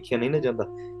 light ਵੱਲ ਦੇਖਿਆ ਨਹੀਂ ਨਾ ਜਾਂਦਾ।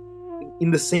 In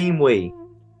the same way,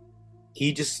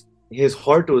 his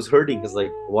heart was hurting, because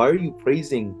like, why are you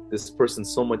praising this person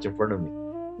so much in front of me,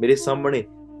 ਮੇਰੇ ਸਾਹਮਣੇ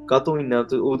ਕਾਤੋਂ ਇੰਨਾ,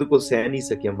 ਤੇ ਉਹਦੇ ਕੋਲ ਸਹਿ ਨਹੀਂ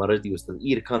ਸਕਿਆ ਮਹਾਰਾਜ ਦੀ ਉਸਤਤ,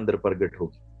 ਈਰਖਾ ਅੰਦਰ ਪ੍ਰਗਟ ਹੋ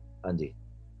ਗਈ। ਹਾਂਜੀ,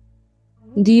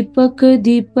 ਦੀਪਕ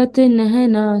ਦੀਪਤ ਨਹਿ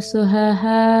ਨਾ ਸੁਹੈ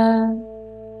ਹੈ।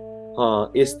 ਹਾਂ,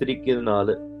 ਇਸ ਤਰੀਕੇ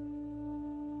ਨਾਲ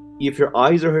if your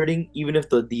eyes are hurting, even if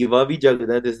the ਦੀਵਾ ਵੀ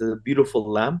ਜਗਦਾ, this is a beautiful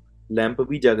lamp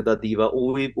ਵੀ ਜਗਦਾ, ਦੀਵਾ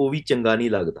ਉਹ ਵੀ ਚੰਗਾ ਨਹੀਂ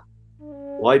ਲੱਗਦਾ।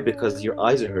 Why? Because your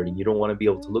eyes are hurting, you don't want to be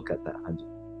able to look at that। ਹਾਂਜੀ,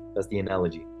 that's the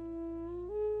analogy।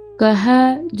 ਕਹੈ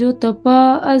ਜੋ ਤਪਾ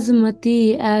ਅਜ਼ਮਤੀ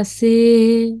ਐਸੇ।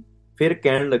 ਫਿਰ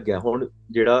ਕਹਿਣ ਲੱਗਿਆ, ਹੁਣ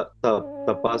ਜਿਹੜਾ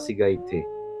ਤਪਾ ਸੀਗਾ ਇੱਥੇ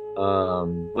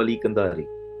Wali Kandhari,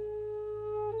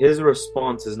 his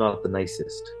response is not the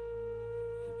nicest,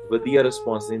 ਵਧੀਆ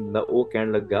ਰਿਸਪੌਂਸ ਨਹੀਂ ਦਿੰਦਾ। ਉਹ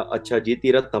ਕਹਿਣ ਲੱਗਾ, ਅੱਛਾ ਜੇ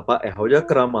ਤੇਰਾ ਤਪਾ ਇਹੋ ਜਿਹਾ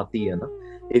ਕਰਾਮਾਤੀ ਹੈ ਨਾ,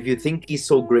 if you think he's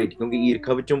so great, ਕਿਉਂਕਿ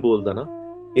ਈਰਖਾ ਵਿੱਚੋਂ ਬੋਲਦਾ ਨਾ,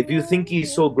 if you think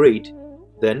he's so great,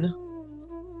 then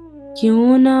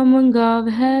ਕਿਉਂ ਨਾ ਮੰਗਾਵ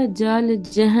ਹੈ ਜਲ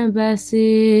ਜਹ ਬੈਸੇ।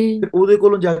 ਫਿਰ ਉਹਦੇ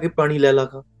ਕੋਲੋਂ ਜਾ ਕੇ ਪਾਣੀ ਲੈ ਲਾ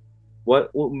ਖਾ,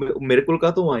 ਮੇਰੇ ਕੋਲ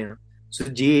ਕਾਹਤੋਂ ਆਇਆ। ਸੋ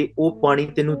ਜੇ ਉਹ ਪਾਣੀ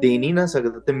ਤੈਨੂੰ ਦੇ ਨਹੀਂ ਨਾ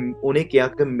ਸਕਦਾ, ਤੇ ਉਹਨੇ ਕਿਹਾ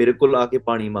ਕਿ ਮੇਰੇ ਕੋਲ ਆ ਕੇ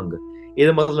ਪਾਣੀ ਮੰਗ,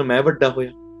 ਇਹਦਾ ਮਤਲਬ ਮੈਂ ਵੱਡਾ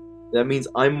ਹੋਇਆ। that means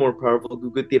I'm more powerful,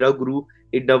 ਕਿਉਂਕਿ ਤੇਰਾ ਗੁਰੂ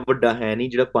ਏਡਾ ਵੱਡਾ ਹੈ ਨਹੀਂ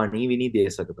ਜਿਹੜਾ ਪਾਣੀ ਵੀ ਨਹੀਂ ਦੇ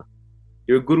ਸਕਦਾ।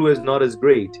 your guru is not as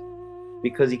great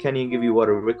because he can't even give you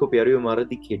water। ਵੇਖੋ ਪਿਆਰਿਓ, ਮਹਾਰਾਜ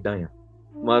ਦੀ ਖੇਡਾਂ ਆ,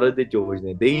 ਮਹਾਰਾਜ ਦੇ ਜੋਜ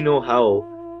ਨੇ, they know how,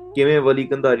 ਕਿਵੇਂ ਵਲੀ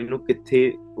ਕੰਧਾਰੀ ਨੂੰ ਕਿੱਥੇ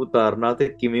ਉਤਾਰਨਾ ਤੇ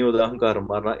ਕਿਵੇਂ ਉਹਦਾ ਹੰਕਾਰ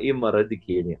ਮਾਰਨਾ, ਇਹ ਮਹਾਰਾਜ ਦੀ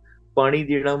ਖੇਡ ਆ। ਪਾਣੀ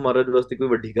ਦੇਣਾ ਮਹਾਰਾਜ ਵਾਸਤੇ ਕੋਈ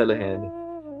ਵੱਡੀ ਗੱਲ ਹੈ ਨਹੀਂ,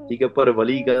 ਠੀਕ ਹੈ, ਪਰ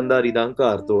ਵਲੀ ਕੰਧਾਰੀ ਦਾ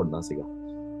ਹੰਕਾਰ ਤੋੜਨਾ ਸੀਗਾ।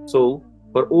 ਸੋ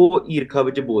ਪਰ ਉਹ ਈਰਖਾ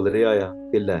ਵਿੱਚ ਬੋਲ ਰਿਹਾ ਆ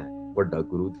ਕਿ ਲੈ, ਵੱਡਾ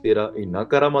ਗੁਰੂ ਤੇਰਾ ਇੰਨਾ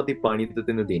ਕਰਾਮਾਤੀ, ਪਾਣੀ ਤੇ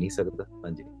ਤੈਨੂੰ ਦੇ ਨਹੀਂ ਸਕਦਾ।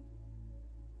 ਹਾਂਜੀ,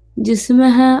 ਜਿਸਮੇ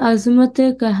ਹੈ ਅਜ਼ਮਤ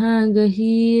ਕਹਾਂ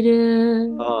ਗਹੀਰ।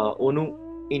 ਹਾਂ, ਉਹਨੂੰ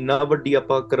ਇੰਨਾ ਵੱਡੀ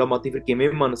ਆਪਾਂ ਕਰਾਮਾਤੀ ਫਿਰ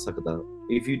ਕਿਵੇਂ ਮੰਨ ਸਕਦਾ।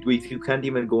 if you can't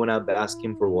even go and ask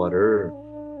him for water।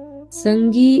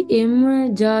 ਸੰਗੀ ਇਮ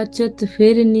ਜਾਚਤ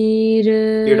ਫਿਰ ਨੀਰ।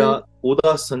 ਜਿਹੜਾ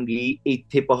ਉਹਦਾ ਸੰਗੀ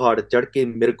ਇੱਥੇ ਪਹਾੜ ਚੜ ਕੇ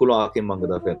ਮੇਰੇ ਕੋਲ ਆ ਕੇ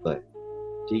ਮੰਗਦਾ ਫਿਰਦਾ ਹੈ,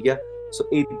 ਠੀਕ ਹੈ। ਸੋ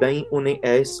ਏਦਾਂ ਹੀ ਉਹਨੇ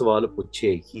ਇਹ ਸਵਾਲ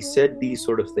ਪੁੱਛੇ, he said these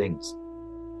sort of things,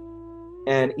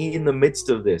 and in the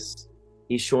midst of this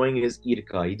he's showing his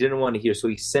irka, he didn't want to hear,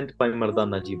 so he sent Bhai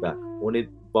Mardana ji back। ਉਹਨੇ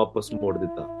ਵਾਪਸ ਮੋੜ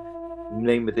ਦਿੱਤਾ,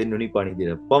 ਨਹੀਂ ਮੈਂ ਤੈਨੂੰ ਨਹੀਂ ਪਾਣੀ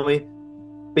ਦੇਣਾ, ਭਾਵੇਂ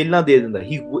ਪਹਿਲਾਂ ਦੇ ਦਿੰਦਾ।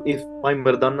 if Bhai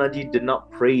Mardana ji did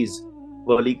not praise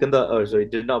Vali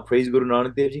did not praise Guru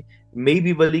Nanak Dev Ji,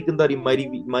 Maybe Vali Kandhaari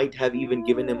might have even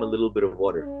given him a little bit of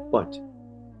water, but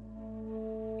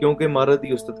क्योंकि महाराज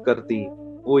दी उस्तत करती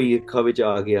वो ईर्खा विच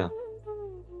आ गया,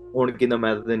 हुण कहंदा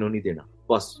मैं तां तैनूं नहीं देना,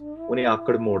 बस उन्हें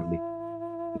आकड़ मोड़ ली.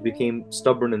 He became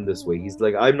stubborn in this way. He's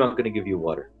like, I'm not going to give you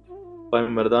water. But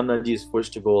Mardana ji is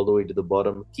forced to go all the way to the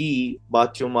bottom. Ki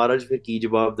baad chon Maharaj fir ki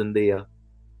jawab dinde ya?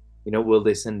 You know, will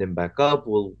they send him back up?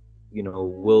 Will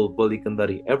Vali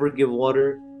Kandhaari ever give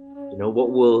water? You know,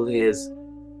 what will his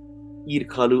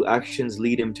Irkhalu actions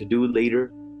lead him to do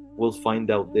later? We'll find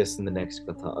out this in the next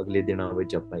katha. Agle dina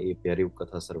vich apan eh pyari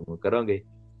katha sarvan karange.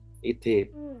 Ithe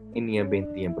inniyan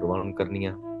beintiyan pravan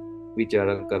karniyan.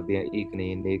 ਵਿਚਾਰਾਂ ਕਰਦਿਆਂ ਇੱਕ ਨੇ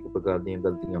ਨੇਕ ਪ੍ਰਕਾਰ ਦੀਆਂ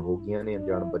ਗਲਤੀਆਂ ਹੋ ਗਈਆਂ ਨੇ,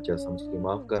 ਅਣਜਾਣ ਬੱਚਾ ਸਮਝ ਕੇ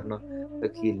ਮਾਫ ਕਰਨਾ,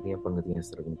 ਅਖੀਰਲੀਆਂ ਪੰਗਤੀਆਂ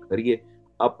ਸਰਵਣ ਕਰੀਏ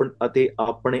ਅਤੇ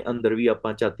ਆਪਣੇ ਅੰਦਰ ਵੀ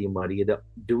ਆਪਾਂ ਝਾਤੀ ਮਾਰੀਏ that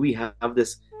do we have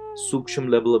this ਸੂਖਮ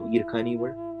level of ਈਰਖਾ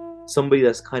anywhere, somebody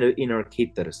that's kind of in our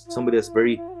khetar, somebody that's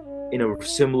very in a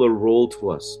similar role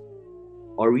to us,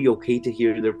 are we okay to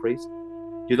hear their praise?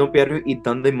 ਜਦੋਂ ਪਿਆਰਿਓ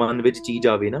ਇਦਾਂ ਦੇ ਮਨ ਵਿੱਚ ਚੀਜ਼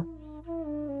ਆਵੇ ਨਾ,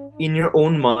 in your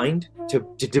own mind to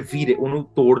defeat it, ਉਹਨੂੰ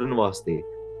ਤੋੜਨ ਵਾਸਤੇ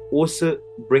ਉਸ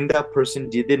bring that person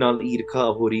ਜਿਹਦੇ ਨਾਲ ਈਰਖਾ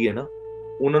ਹੋ ਰਹੀ ਹੈ ਨਾ,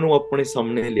 ਉਹਨਾਂ ਨੂੰ ਆਪਣੇ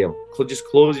ਸਾਹਮਣੇ ਲਿਆਓ. Just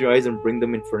close your eyes and bring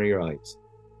them in front of your eyes.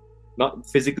 Not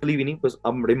physically ਵੀ ਨਹੀਂ, ਬਸ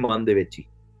ਆਪਣੇ ਮਨ ਦੇ ਵਿੱਚ ਹੀ.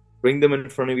 Bring them in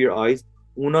front of your eyes.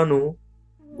 ਉਹਨਾਂ ਨੂੰ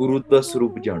ਗੁਰੂ ਦਾ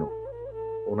ਸਰੂਪ ਜਾਣੋ.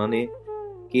 ਉਹਨਾਂ ਨੇ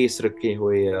ਕੇਸ ਰੱਖੇ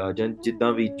ਹੋਏ ਆ ਜਾਂ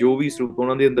ਜਿੱਦਾਂ ਵੀ ਜੋ ਵੀ ਸਰੂਪ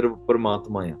ਉਹਨਾਂ ਦੇ ਅੰਦਰ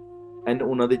ਪਰਮਾਤਮਾ ਆ, and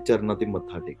ਉਹਨਾਂ ਦੇ ਚਰਨਾਂ ਤੇ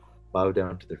ਮੱਥਾ ਟੇਕੋ. Bow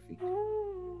down to their feet.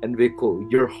 And ਵੇਖੋ,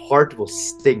 your heart will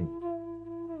sting.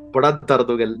 ਬੜਾ ਦਰਦ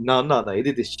ਹੋ ਗਿਆ, ਨਾ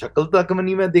ਇਹਦੀ ਤੇ ਸ਼ਕਲ ਤੱਕ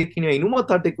ਨਹੀਂ ਮੈਂ ਦੇਖੀ, ਨਹੀਂ ਇਹਨੂੰ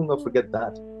ਮੱਥਾ ਟੇਕੂੰਗਾ, forget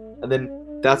that. And then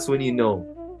that's when you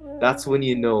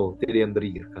know ਤੇਰੇ ਅੰਦਰ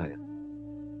ਈਰਖਾ ਆ.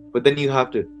 But then you have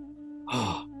to,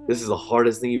 this is the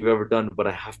hardest thing you've ever done, but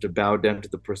I have to bow down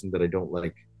to the person that I don't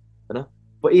like, ਹੈਨਾ.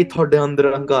 ਪਰ ਇਹ ਤੁਹਾਡੇ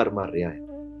ਅੰਦਰ ਹੰਕਾਰ ਮਾਰ ਰਿਹਾ ਹੈ.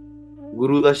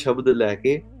 ਗੁਰੂ ਦਾ ਸ਼ਬਦ ਲੈ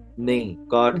ਕੇ ਨਹੀਂ,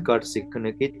 ਕਾਟ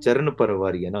ਸਿੱਖਣ ਕੇ ਚਰਨ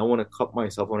ਪਰਵਾਰੀ ਹੈ. I want to cup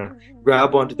myself, I want to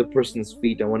grab onto the person's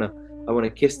feet, I want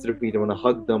to kiss their feet, I want to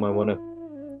hug them, I want to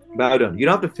bow down. You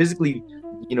don't have to physically,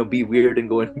 be weird and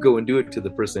go and do it to the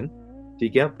person,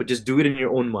 okay? But just do it in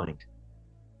your own mind,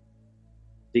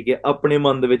 okay? Apne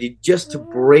man de vich, just to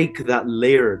break that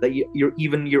layer that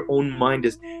even your own mind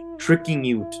is tricking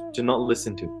you to not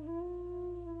listen to.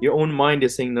 Your own mind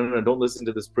is saying, no, don't listen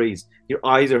to this praise. Your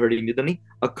eyes are hurting. Jitna nahi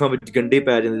ਅੱਖਾਂ ਵਿੱਚ ਗੰਡੇ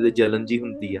ਪੈ ਜਾਂਦੇ ਤੇ ਜਲਨ ਜੀ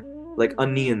ਹੁੰਦੀ ਆ, like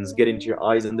onions get into your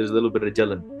eyes and there's a little bit of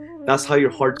jalan. That's how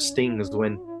your heart stings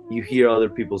when you hear other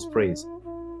people's praise.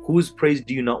 Whose praise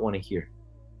do you not want to hear?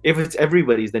 If it's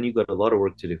everybody's, then you've got a lot of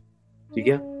work to do. Do you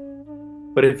get?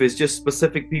 But if it's just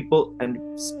specific people, and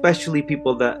especially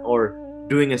people that are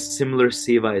doing a similar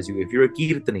seva as you, if you're a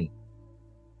kirtani,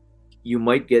 you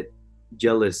might get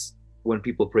jealous when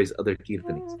people praise other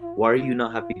kirtanis. Why are you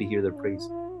not happy to hear their praise?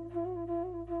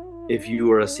 If you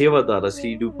are a sevadar, so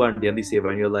you do pandyan di seva,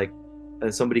 and you're like,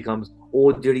 and somebody comes, oh,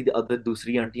 jehdi other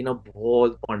dusri auntie na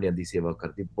bahut pandyan di seva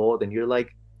kardi, bahut, and you're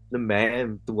like,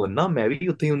 man,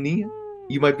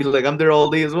 you might be like, I'm there all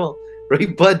day as well,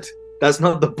 right? But that's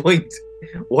not the point.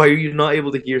 Why are you not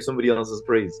able to hear somebody else's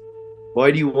praise?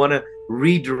 Why do you want to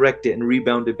redirect it and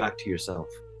rebound it back to yourself?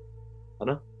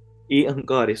 Hana? ਇਹ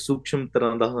ਹੰਕਾਰ ਹੈ, ਸੂਖਮ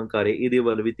ਤਰ੍ਹਾਂ ਦਾ ਹੰਕਾਰ ਹੈ, ਇਹਦੇ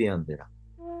ਵੱਲ ਵੀ ਧਿਆਨ ਦੇਣਾ.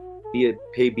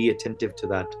 be attentive to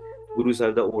that. Guru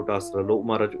Sahib ਦਾ ਓਟ ਆਸਰਾ ਲਓ,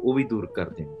 ਮਹਾਰਾਜ ਉਹ ਵੀ ਦੂਰ ਕਰ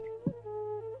ਦੇਣਗੇ.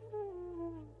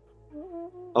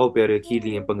 ਆਓ ਪਿਆਰੇ,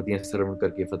 ਅਖੀਰਲੀਆਂ ਪੰਕਤੀਆਂ ਸਰਵਣ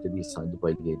ਕਰਕੇ ਫਤਿਹ ਦੀ ਸਾਂਝ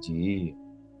ਪਾਈਏ ਜੀ.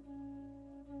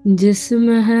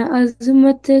 जिसमें है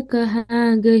अजमत कहाँ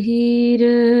गहीर,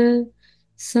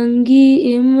 संगी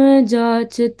इम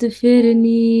जाचत फिर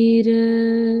नीर.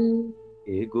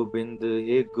 हे गोबिंद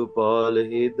हे गोपाल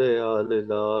हे दयाल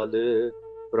लाल,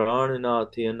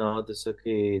 प्राणनाथ अनाथ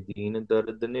सखे दीन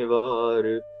दर्द निवार.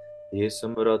 हे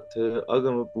समरथ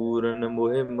अगम पूरन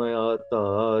मोहे मया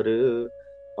तार,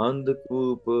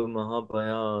 अंधकूप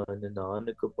महाभयान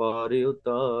नानक पारे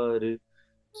उतार.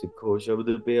 सिखो शब्द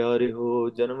प्यारे हो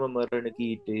जन्म मरण की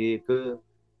टेक,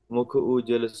 मुख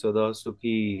उजल सदा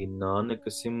सुखी नानक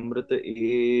सिमरत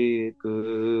एक.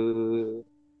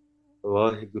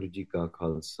 वाहिगुरु जी का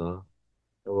खालसा,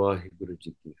 वाहिगुरु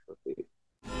जी की फतेह.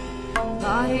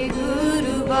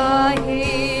 वाहिगुरु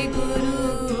वाहिगुरु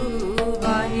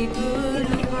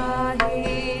वाहिगुरु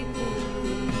वाहिगुरु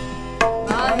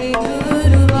वाहिगुरु.